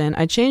Christopherson.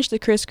 I changed the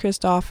Chris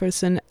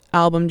Christopherson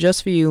album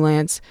just for you,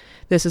 Lance.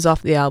 This is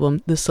off the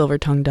album, The Silver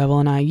Tongue Devil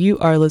and I. You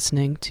are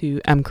listening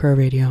to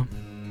mcrowradio.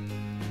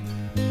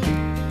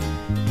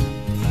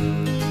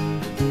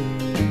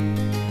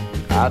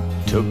 I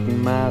took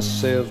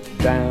myself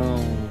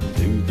down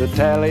to the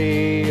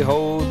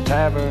Tally-Ho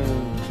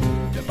Tavern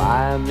to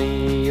buy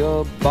me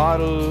a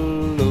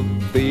bottle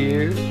of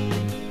beer.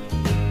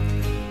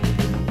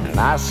 And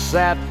I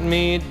sat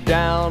me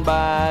down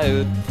by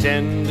a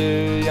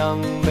tender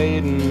young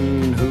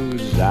maiden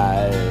whose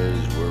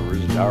eyes were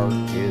as dark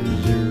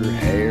as her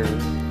hair.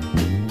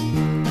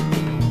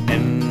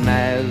 And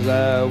as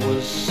I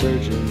was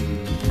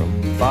searching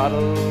from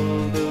bottle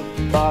to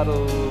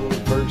bottle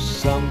for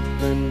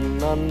something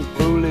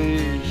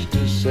unfoolish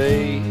to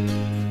say,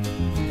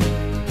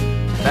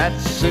 that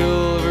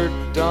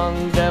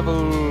silver-tongued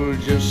devil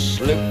just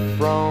slipped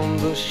from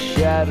the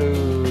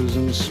shadows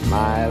and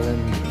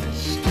smiling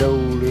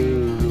stole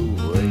her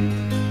away.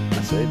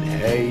 I said,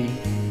 hey,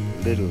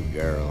 little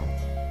girl,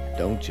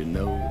 don't you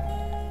know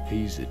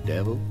he's the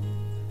devil?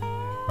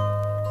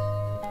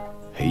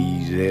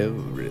 He's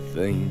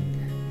everything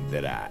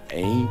that I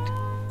ain't,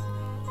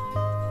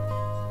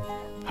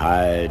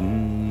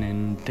 hiding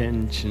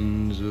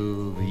intentions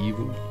of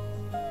evil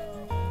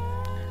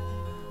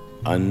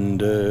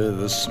under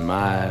the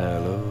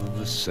smile of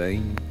a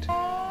saint.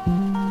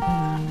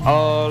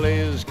 All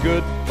is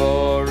good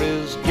for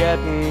is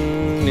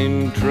getting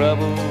in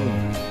trouble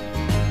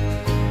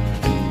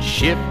and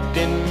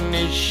shifting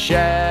his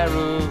share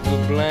of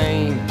the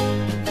blame.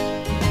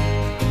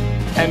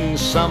 And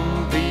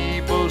some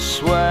people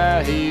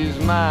swear he's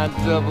my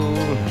double,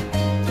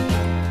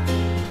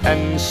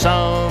 and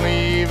some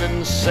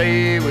even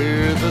say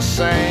we're the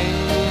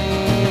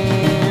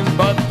same.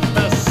 But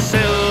the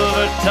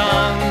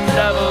silver-tongued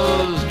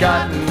devil's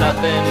got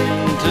nothing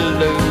to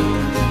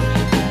lose.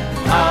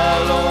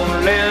 I'll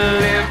only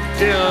live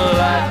till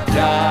I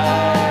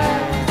die.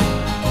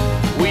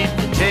 We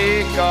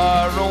take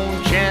our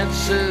own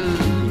chances,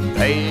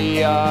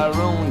 pay our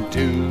own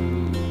dues.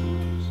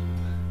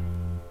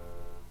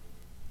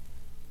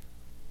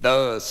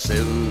 The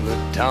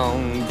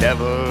silver-tongued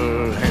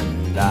devil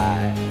and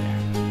I.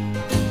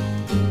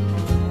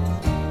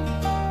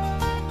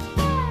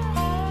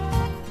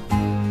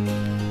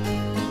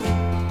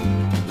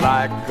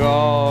 Like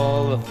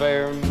all the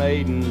fair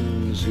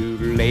maidens who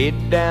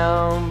laid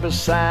down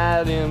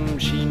beside him,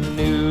 she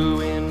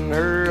knew in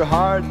her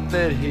heart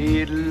that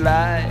he'd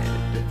lied.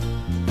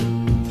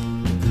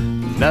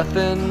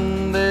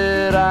 Nothing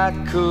that I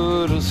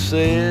could have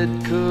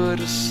said could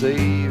have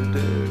saved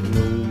her,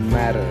 no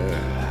matter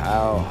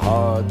how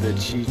hard that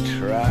she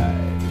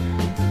tried.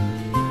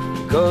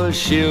 'Cause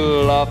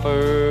she'll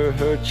offer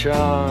her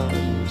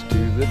charms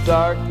to the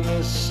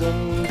darkness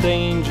and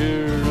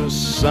danger of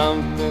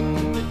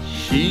something that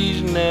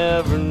she's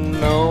never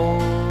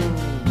known,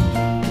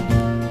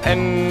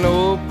 and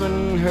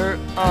open her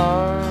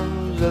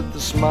arms at the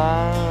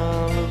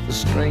smile of the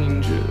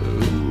stranger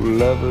who'll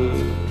love her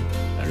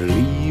and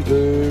leave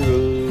her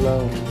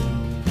alone.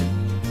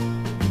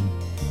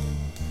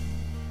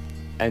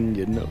 And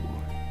you know,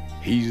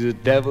 he's a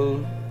devil.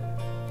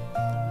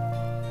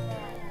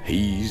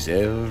 He's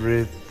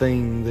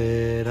everything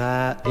that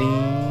I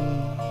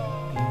ain't,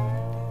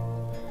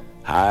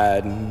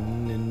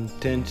 hiding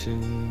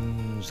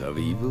intentions of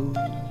evil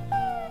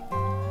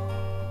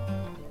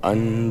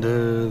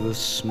under the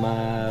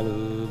smile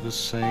of a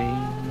saint.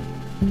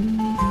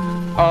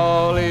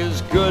 All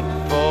he's good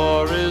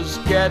for is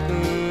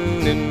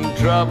getting in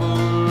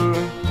trouble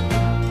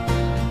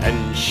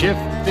and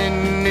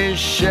shifting his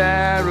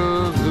share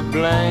of the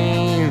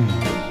blame.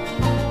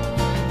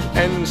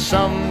 And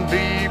some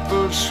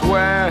people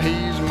swear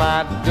he's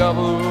my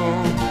double,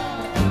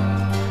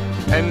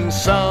 and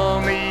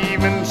some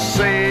even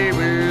say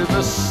we're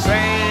the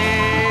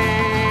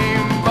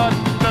same. But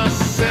the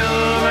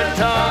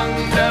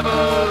silver-tongued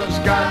devil's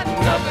got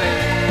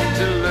nothing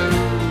to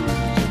lose.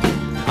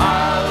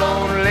 I'll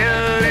only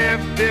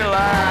live till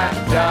I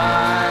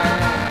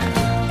die.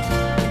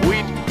 We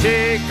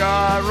take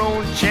our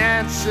own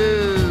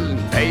chances,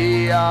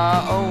 pay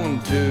our own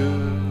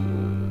dues.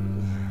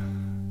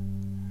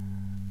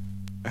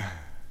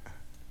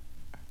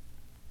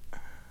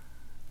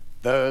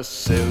 The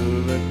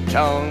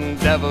silver-tongued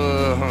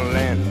devil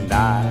and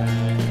I.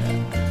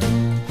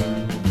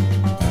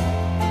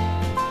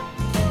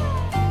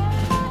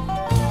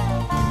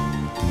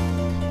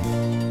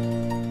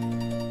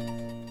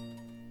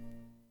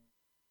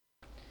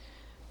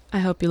 I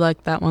hope you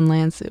liked that one,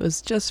 Lance. It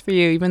was just for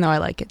you, even though I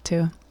like it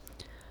too.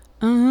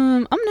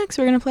 Up next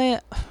we're gonna play.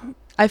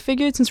 I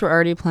figured since we're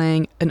already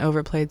playing an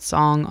overplayed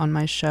song on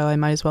my show, I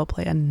might as well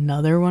play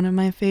another one of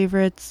my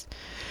favorites.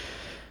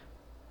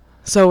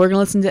 So we're going to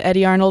listen to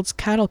Eddie Arnold's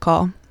Cattle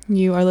Call.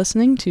 You are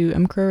listening to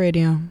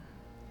mcrowradio.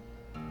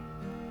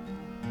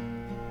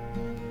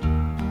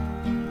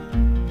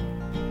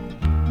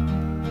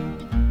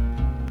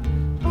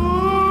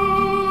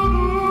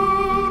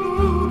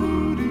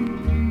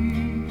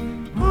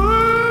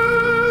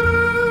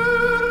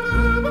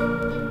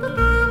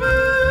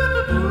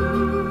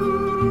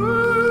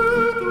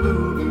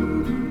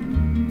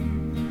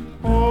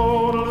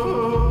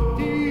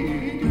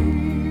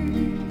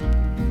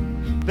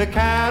 The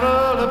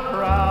cattle are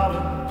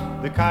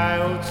prowling, the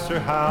coyotes are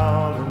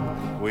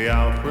howling, way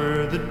out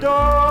where the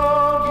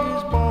dog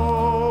is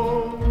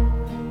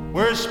born.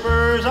 Where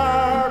spurs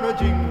are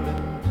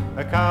a-jingling,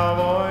 a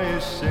cowboy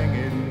is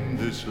singing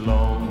this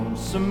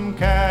lonesome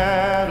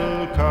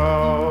cattle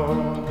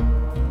call.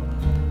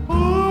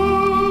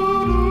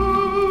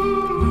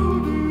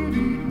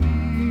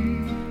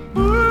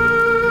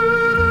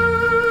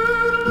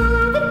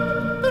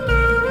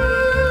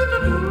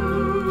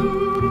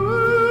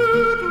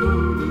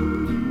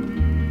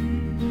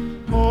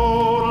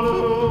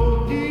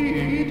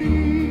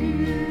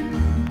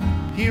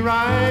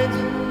 Rides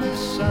in the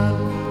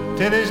sun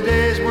till his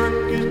day's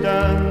work is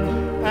done,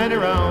 and he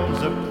rounds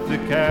up the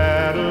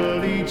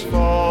cattle each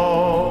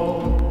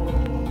fall.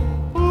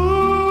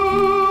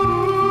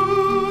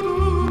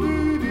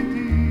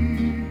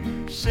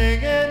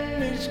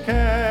 Singing his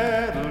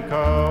cattle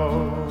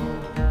call.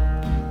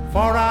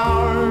 For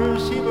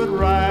hours he would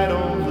ride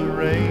on the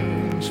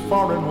range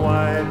far and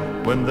wide,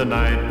 when the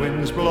night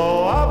winds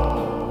blow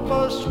up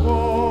a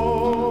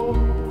squall.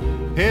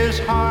 His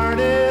heart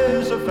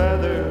is a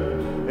feather,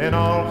 in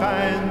all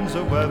kinds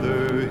of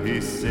weather he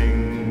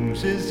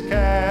sings his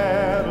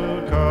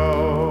cattle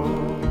call.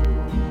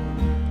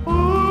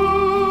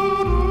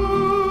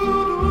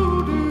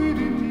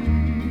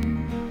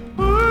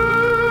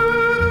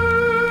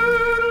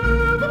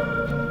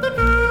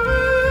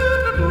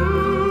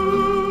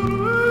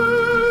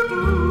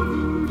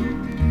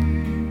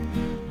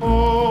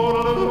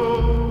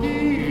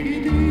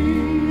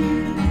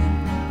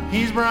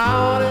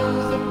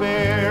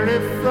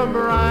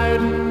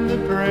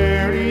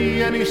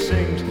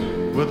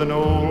 with an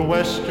old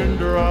western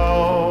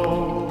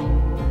drawl.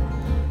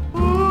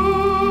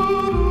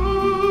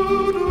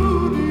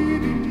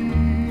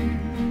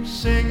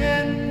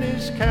 Singing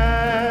his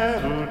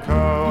cattle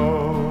call.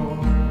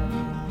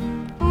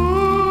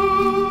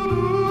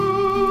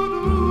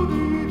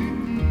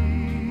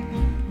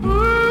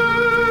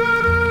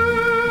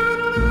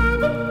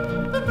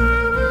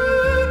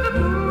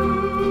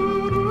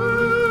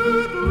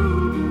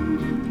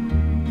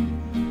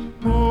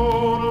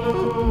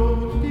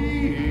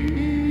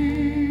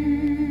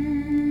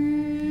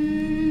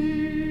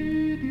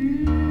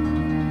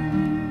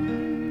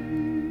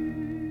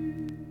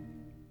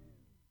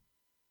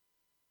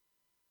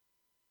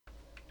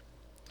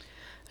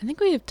 I think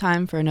we have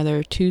time for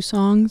another 2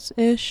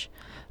 songs-ish.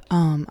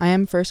 I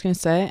am first going to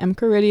say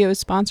mcrowradio is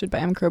sponsored by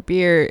mcrow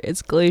beer.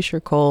 It's glacier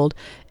cold.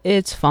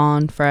 It's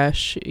fawn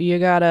fresh. You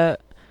gotta...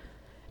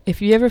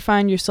 If you ever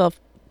find yourself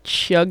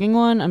chugging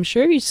one, I'm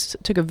sure if you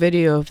took a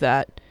video of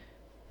that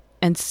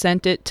and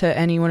sent it to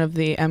any one of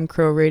the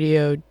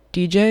mcrowradio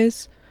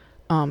DJs,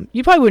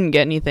 you probably wouldn't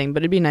get anything,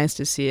 but it'd be nice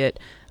to see it.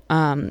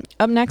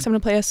 Up next, I'm going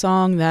to play a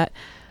song that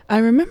I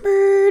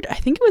remembered, I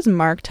think it was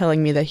Mark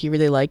telling me that he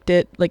really liked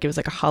it. Like it was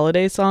like a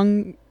holiday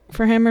song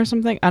for him or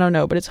something. I don't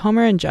know, but it's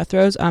Homer and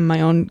Jethro's I'm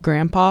My Own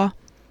Grandpa.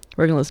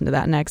 We're going to listen to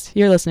that next.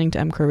 You're listening to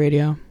mcrow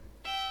Radio.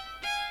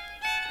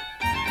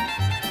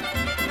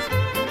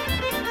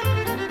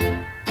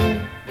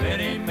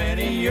 Many,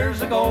 many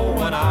years ago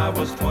when I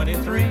was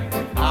 23,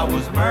 I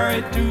was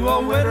married to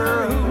a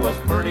widder who was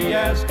pretty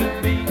as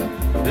could be.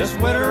 This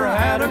widder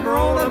had a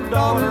grown-up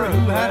daughter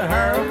who had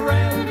hair of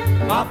red.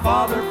 My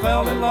father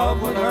fell in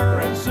love with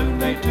her and soon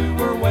they two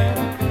were wed.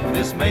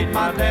 This made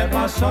my dad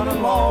my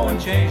son-in-law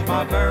and changed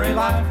my very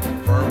life.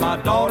 For my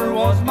daughter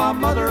was my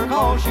mother,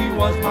 cause she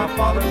was my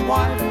father's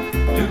wife.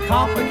 To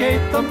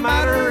complicate the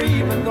matter,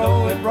 even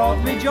though it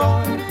brought me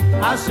joy,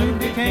 I soon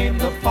became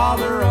the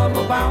father of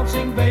a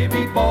bouncing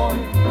baby boy.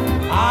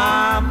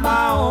 I'm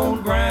my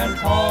own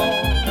grandpa.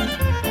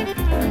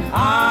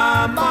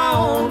 I'm my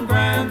own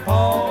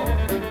grandpa.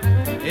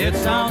 It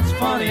sounds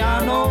funny,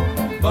 I know,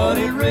 but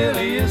it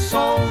really is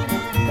so.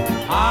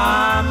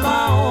 I'm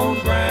my own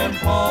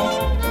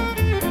grandpa.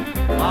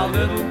 My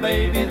little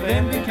baby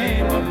then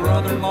became a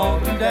brother-in-law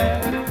to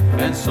Dad,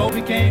 and so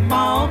became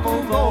my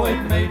uncle, though it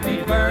made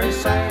me very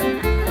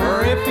sad.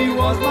 For if he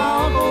was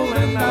my uncle,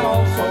 then that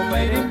also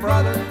made him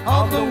brother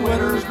of the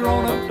widow's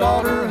grown-up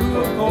daughter, who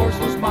of course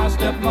was my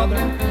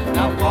stepmother.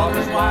 Now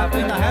father's wife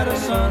then had a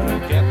son who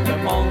kept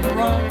him on the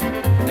run,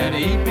 and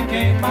he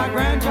became my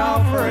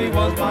grandchild, for he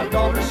was my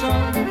daughter's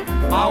son.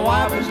 My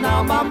wife is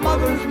now my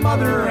mother's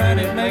mother, and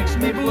it makes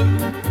me blue,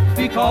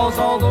 because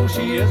although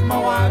she is my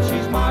wife,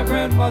 she's my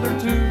grandmother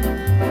too.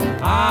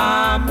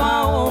 I'm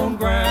my own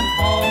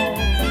grandpa.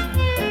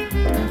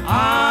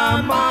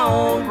 I'm my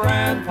own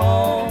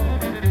grandpa.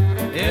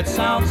 It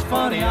sounds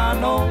funny, I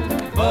know,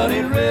 but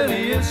it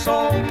really is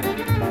so.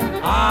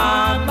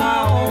 I'm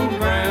my own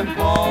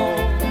grandpa.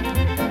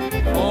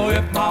 Oh,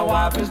 if my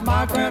wife is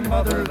my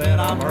grandmother, then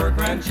I'm her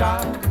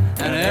grandchild.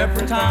 And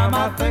every time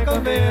I think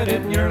of it,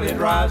 it nearly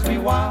drives me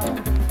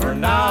wild. For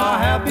now I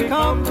have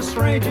become the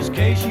strangest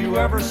case you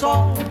ever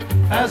saw.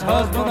 As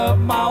husband of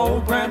my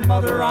old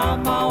grandmother,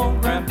 I'm my own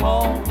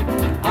grandpa.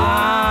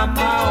 I'm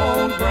my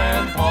own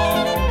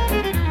grandpa.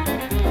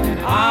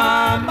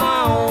 I'm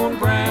my own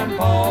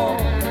grandpa.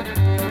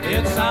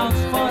 It sounds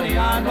funny,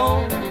 I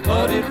know,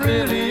 but it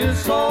really is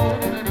so.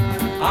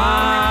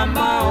 I'm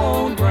my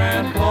own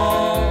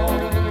grandpa.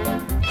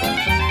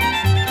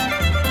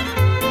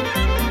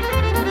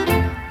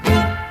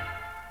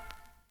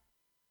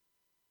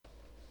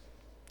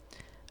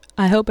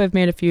 I hope I've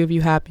made a few of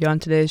you happy on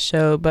today's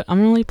show, but I'm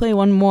going to only play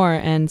one more,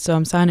 and so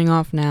I'm signing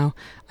off now.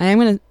 I am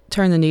going to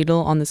turn the needle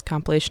on this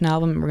compilation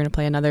album, and we're going to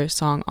play another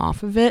song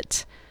off of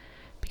it,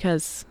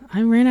 because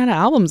I ran out of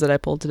albums that I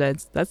pulled today.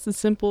 That's the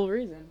simple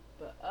reason.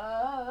 But,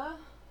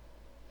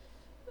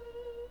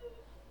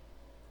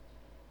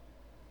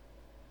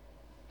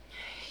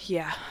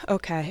 yeah,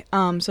 okay.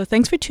 So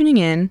thanks for tuning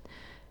in.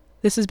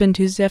 This has been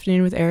Tuesday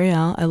Afternoon with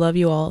Ariel. I love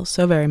you all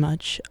so very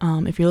much.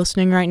 If you're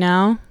listening right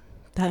now,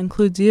 that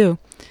includes you.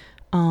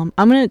 I'm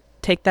going to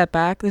take that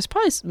back.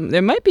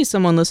 There might be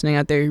someone listening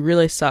out there who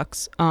really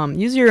sucks.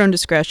 Use your own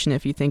discretion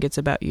if you think it's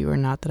about you or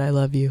not that I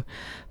love you.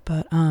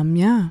 But,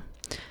 yeah.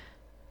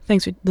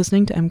 Thanks for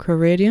listening to mcrow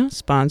Radio,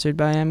 sponsored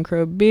by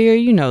mcrow beer.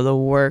 You know the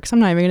works. I'm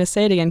not even going to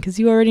say it again because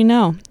you already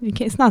know.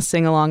 It's not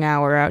sing-along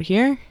hour out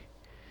here.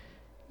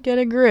 Get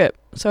a grip.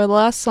 So the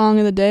last song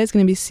of the day is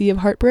going to be Sea of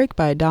Heartbreak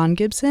by Don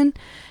Gibson.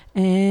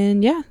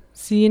 And, yeah,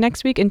 see you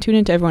next week and tune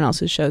into everyone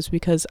else's shows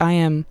because I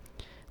am,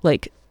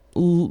 like,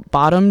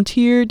 bottom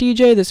tier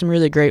DJ. There's some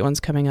really great ones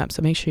coming up,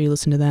 so make sure you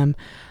listen to them.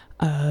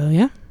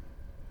 Yeah.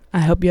 I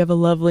hope you have a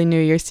lovely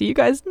new year. See you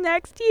guys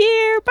next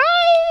year.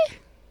 Bye!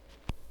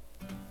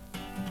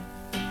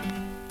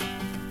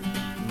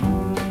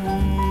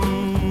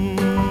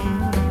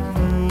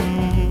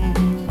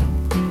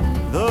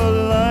 The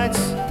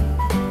lights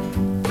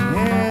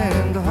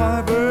in the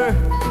harbor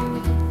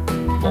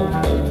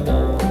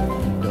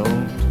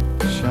don't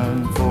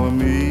shine for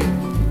me.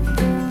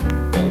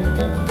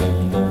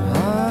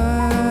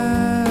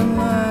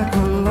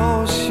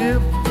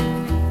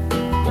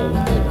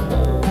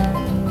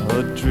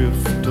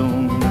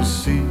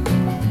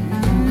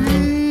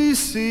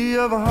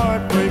 of a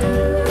heartbreak,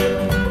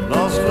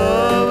 lost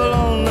love,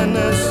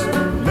 loneliness,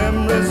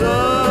 memories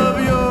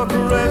of your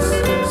caress,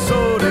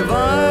 so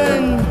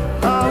divine.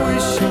 I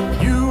wish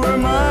you were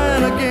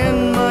mine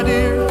again, my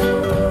dear.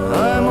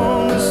 I'm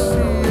on the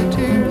sea of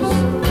tears,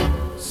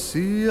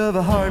 sea of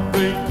a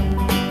heartbreak.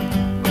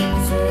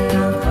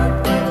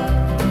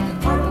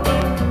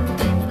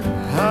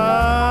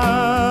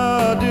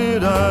 How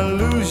did I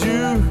lose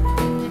you?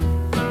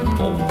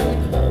 Oh,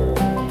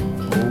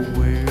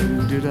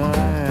 where did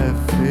I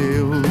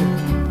fail?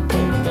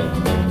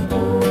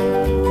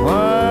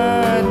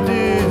 Why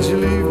did you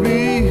leave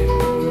me?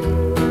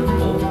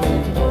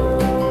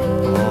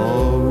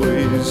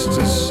 Always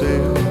to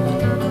sail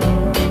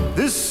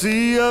this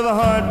sea of a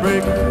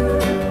heartbreak,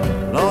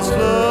 lost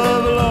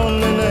love,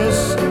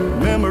 loneliness,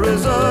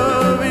 memories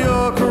of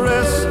your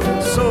caress,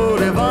 so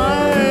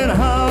divine.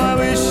 How I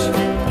wish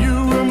you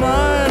were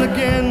mine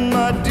again,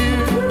 my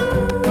dear.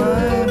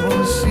 I'm on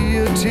a sea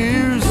of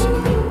tears,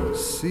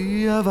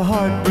 sea of a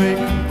heartbreak.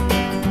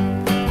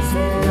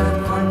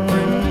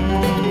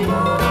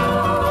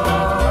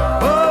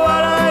 Oh,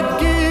 what I'd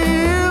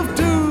give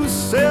to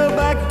sail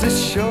back to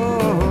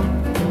shore,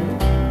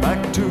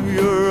 back to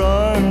your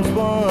arms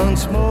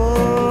once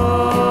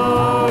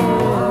more.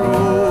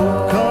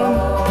 Oh, come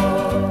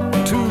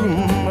to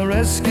my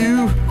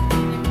rescue,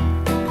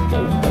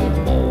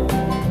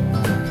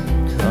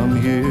 come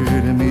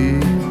here to me,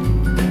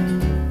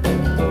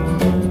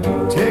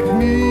 take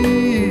me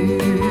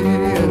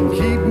and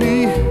keep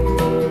me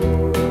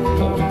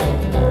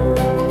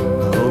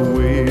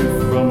away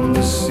from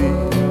the sea.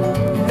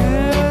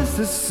 Yes,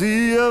 the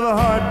sea of a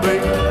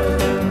heartbreak,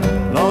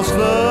 lost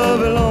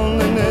love and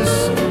loneliness,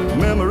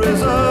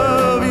 memories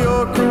of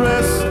your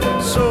caress,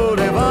 so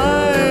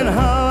divine.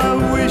 How I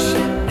wish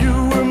you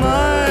were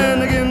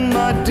mine again,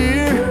 my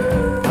dear.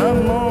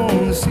 I'm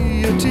on the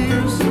sea of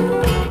tears,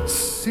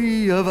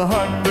 sea of a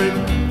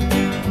heartbreak.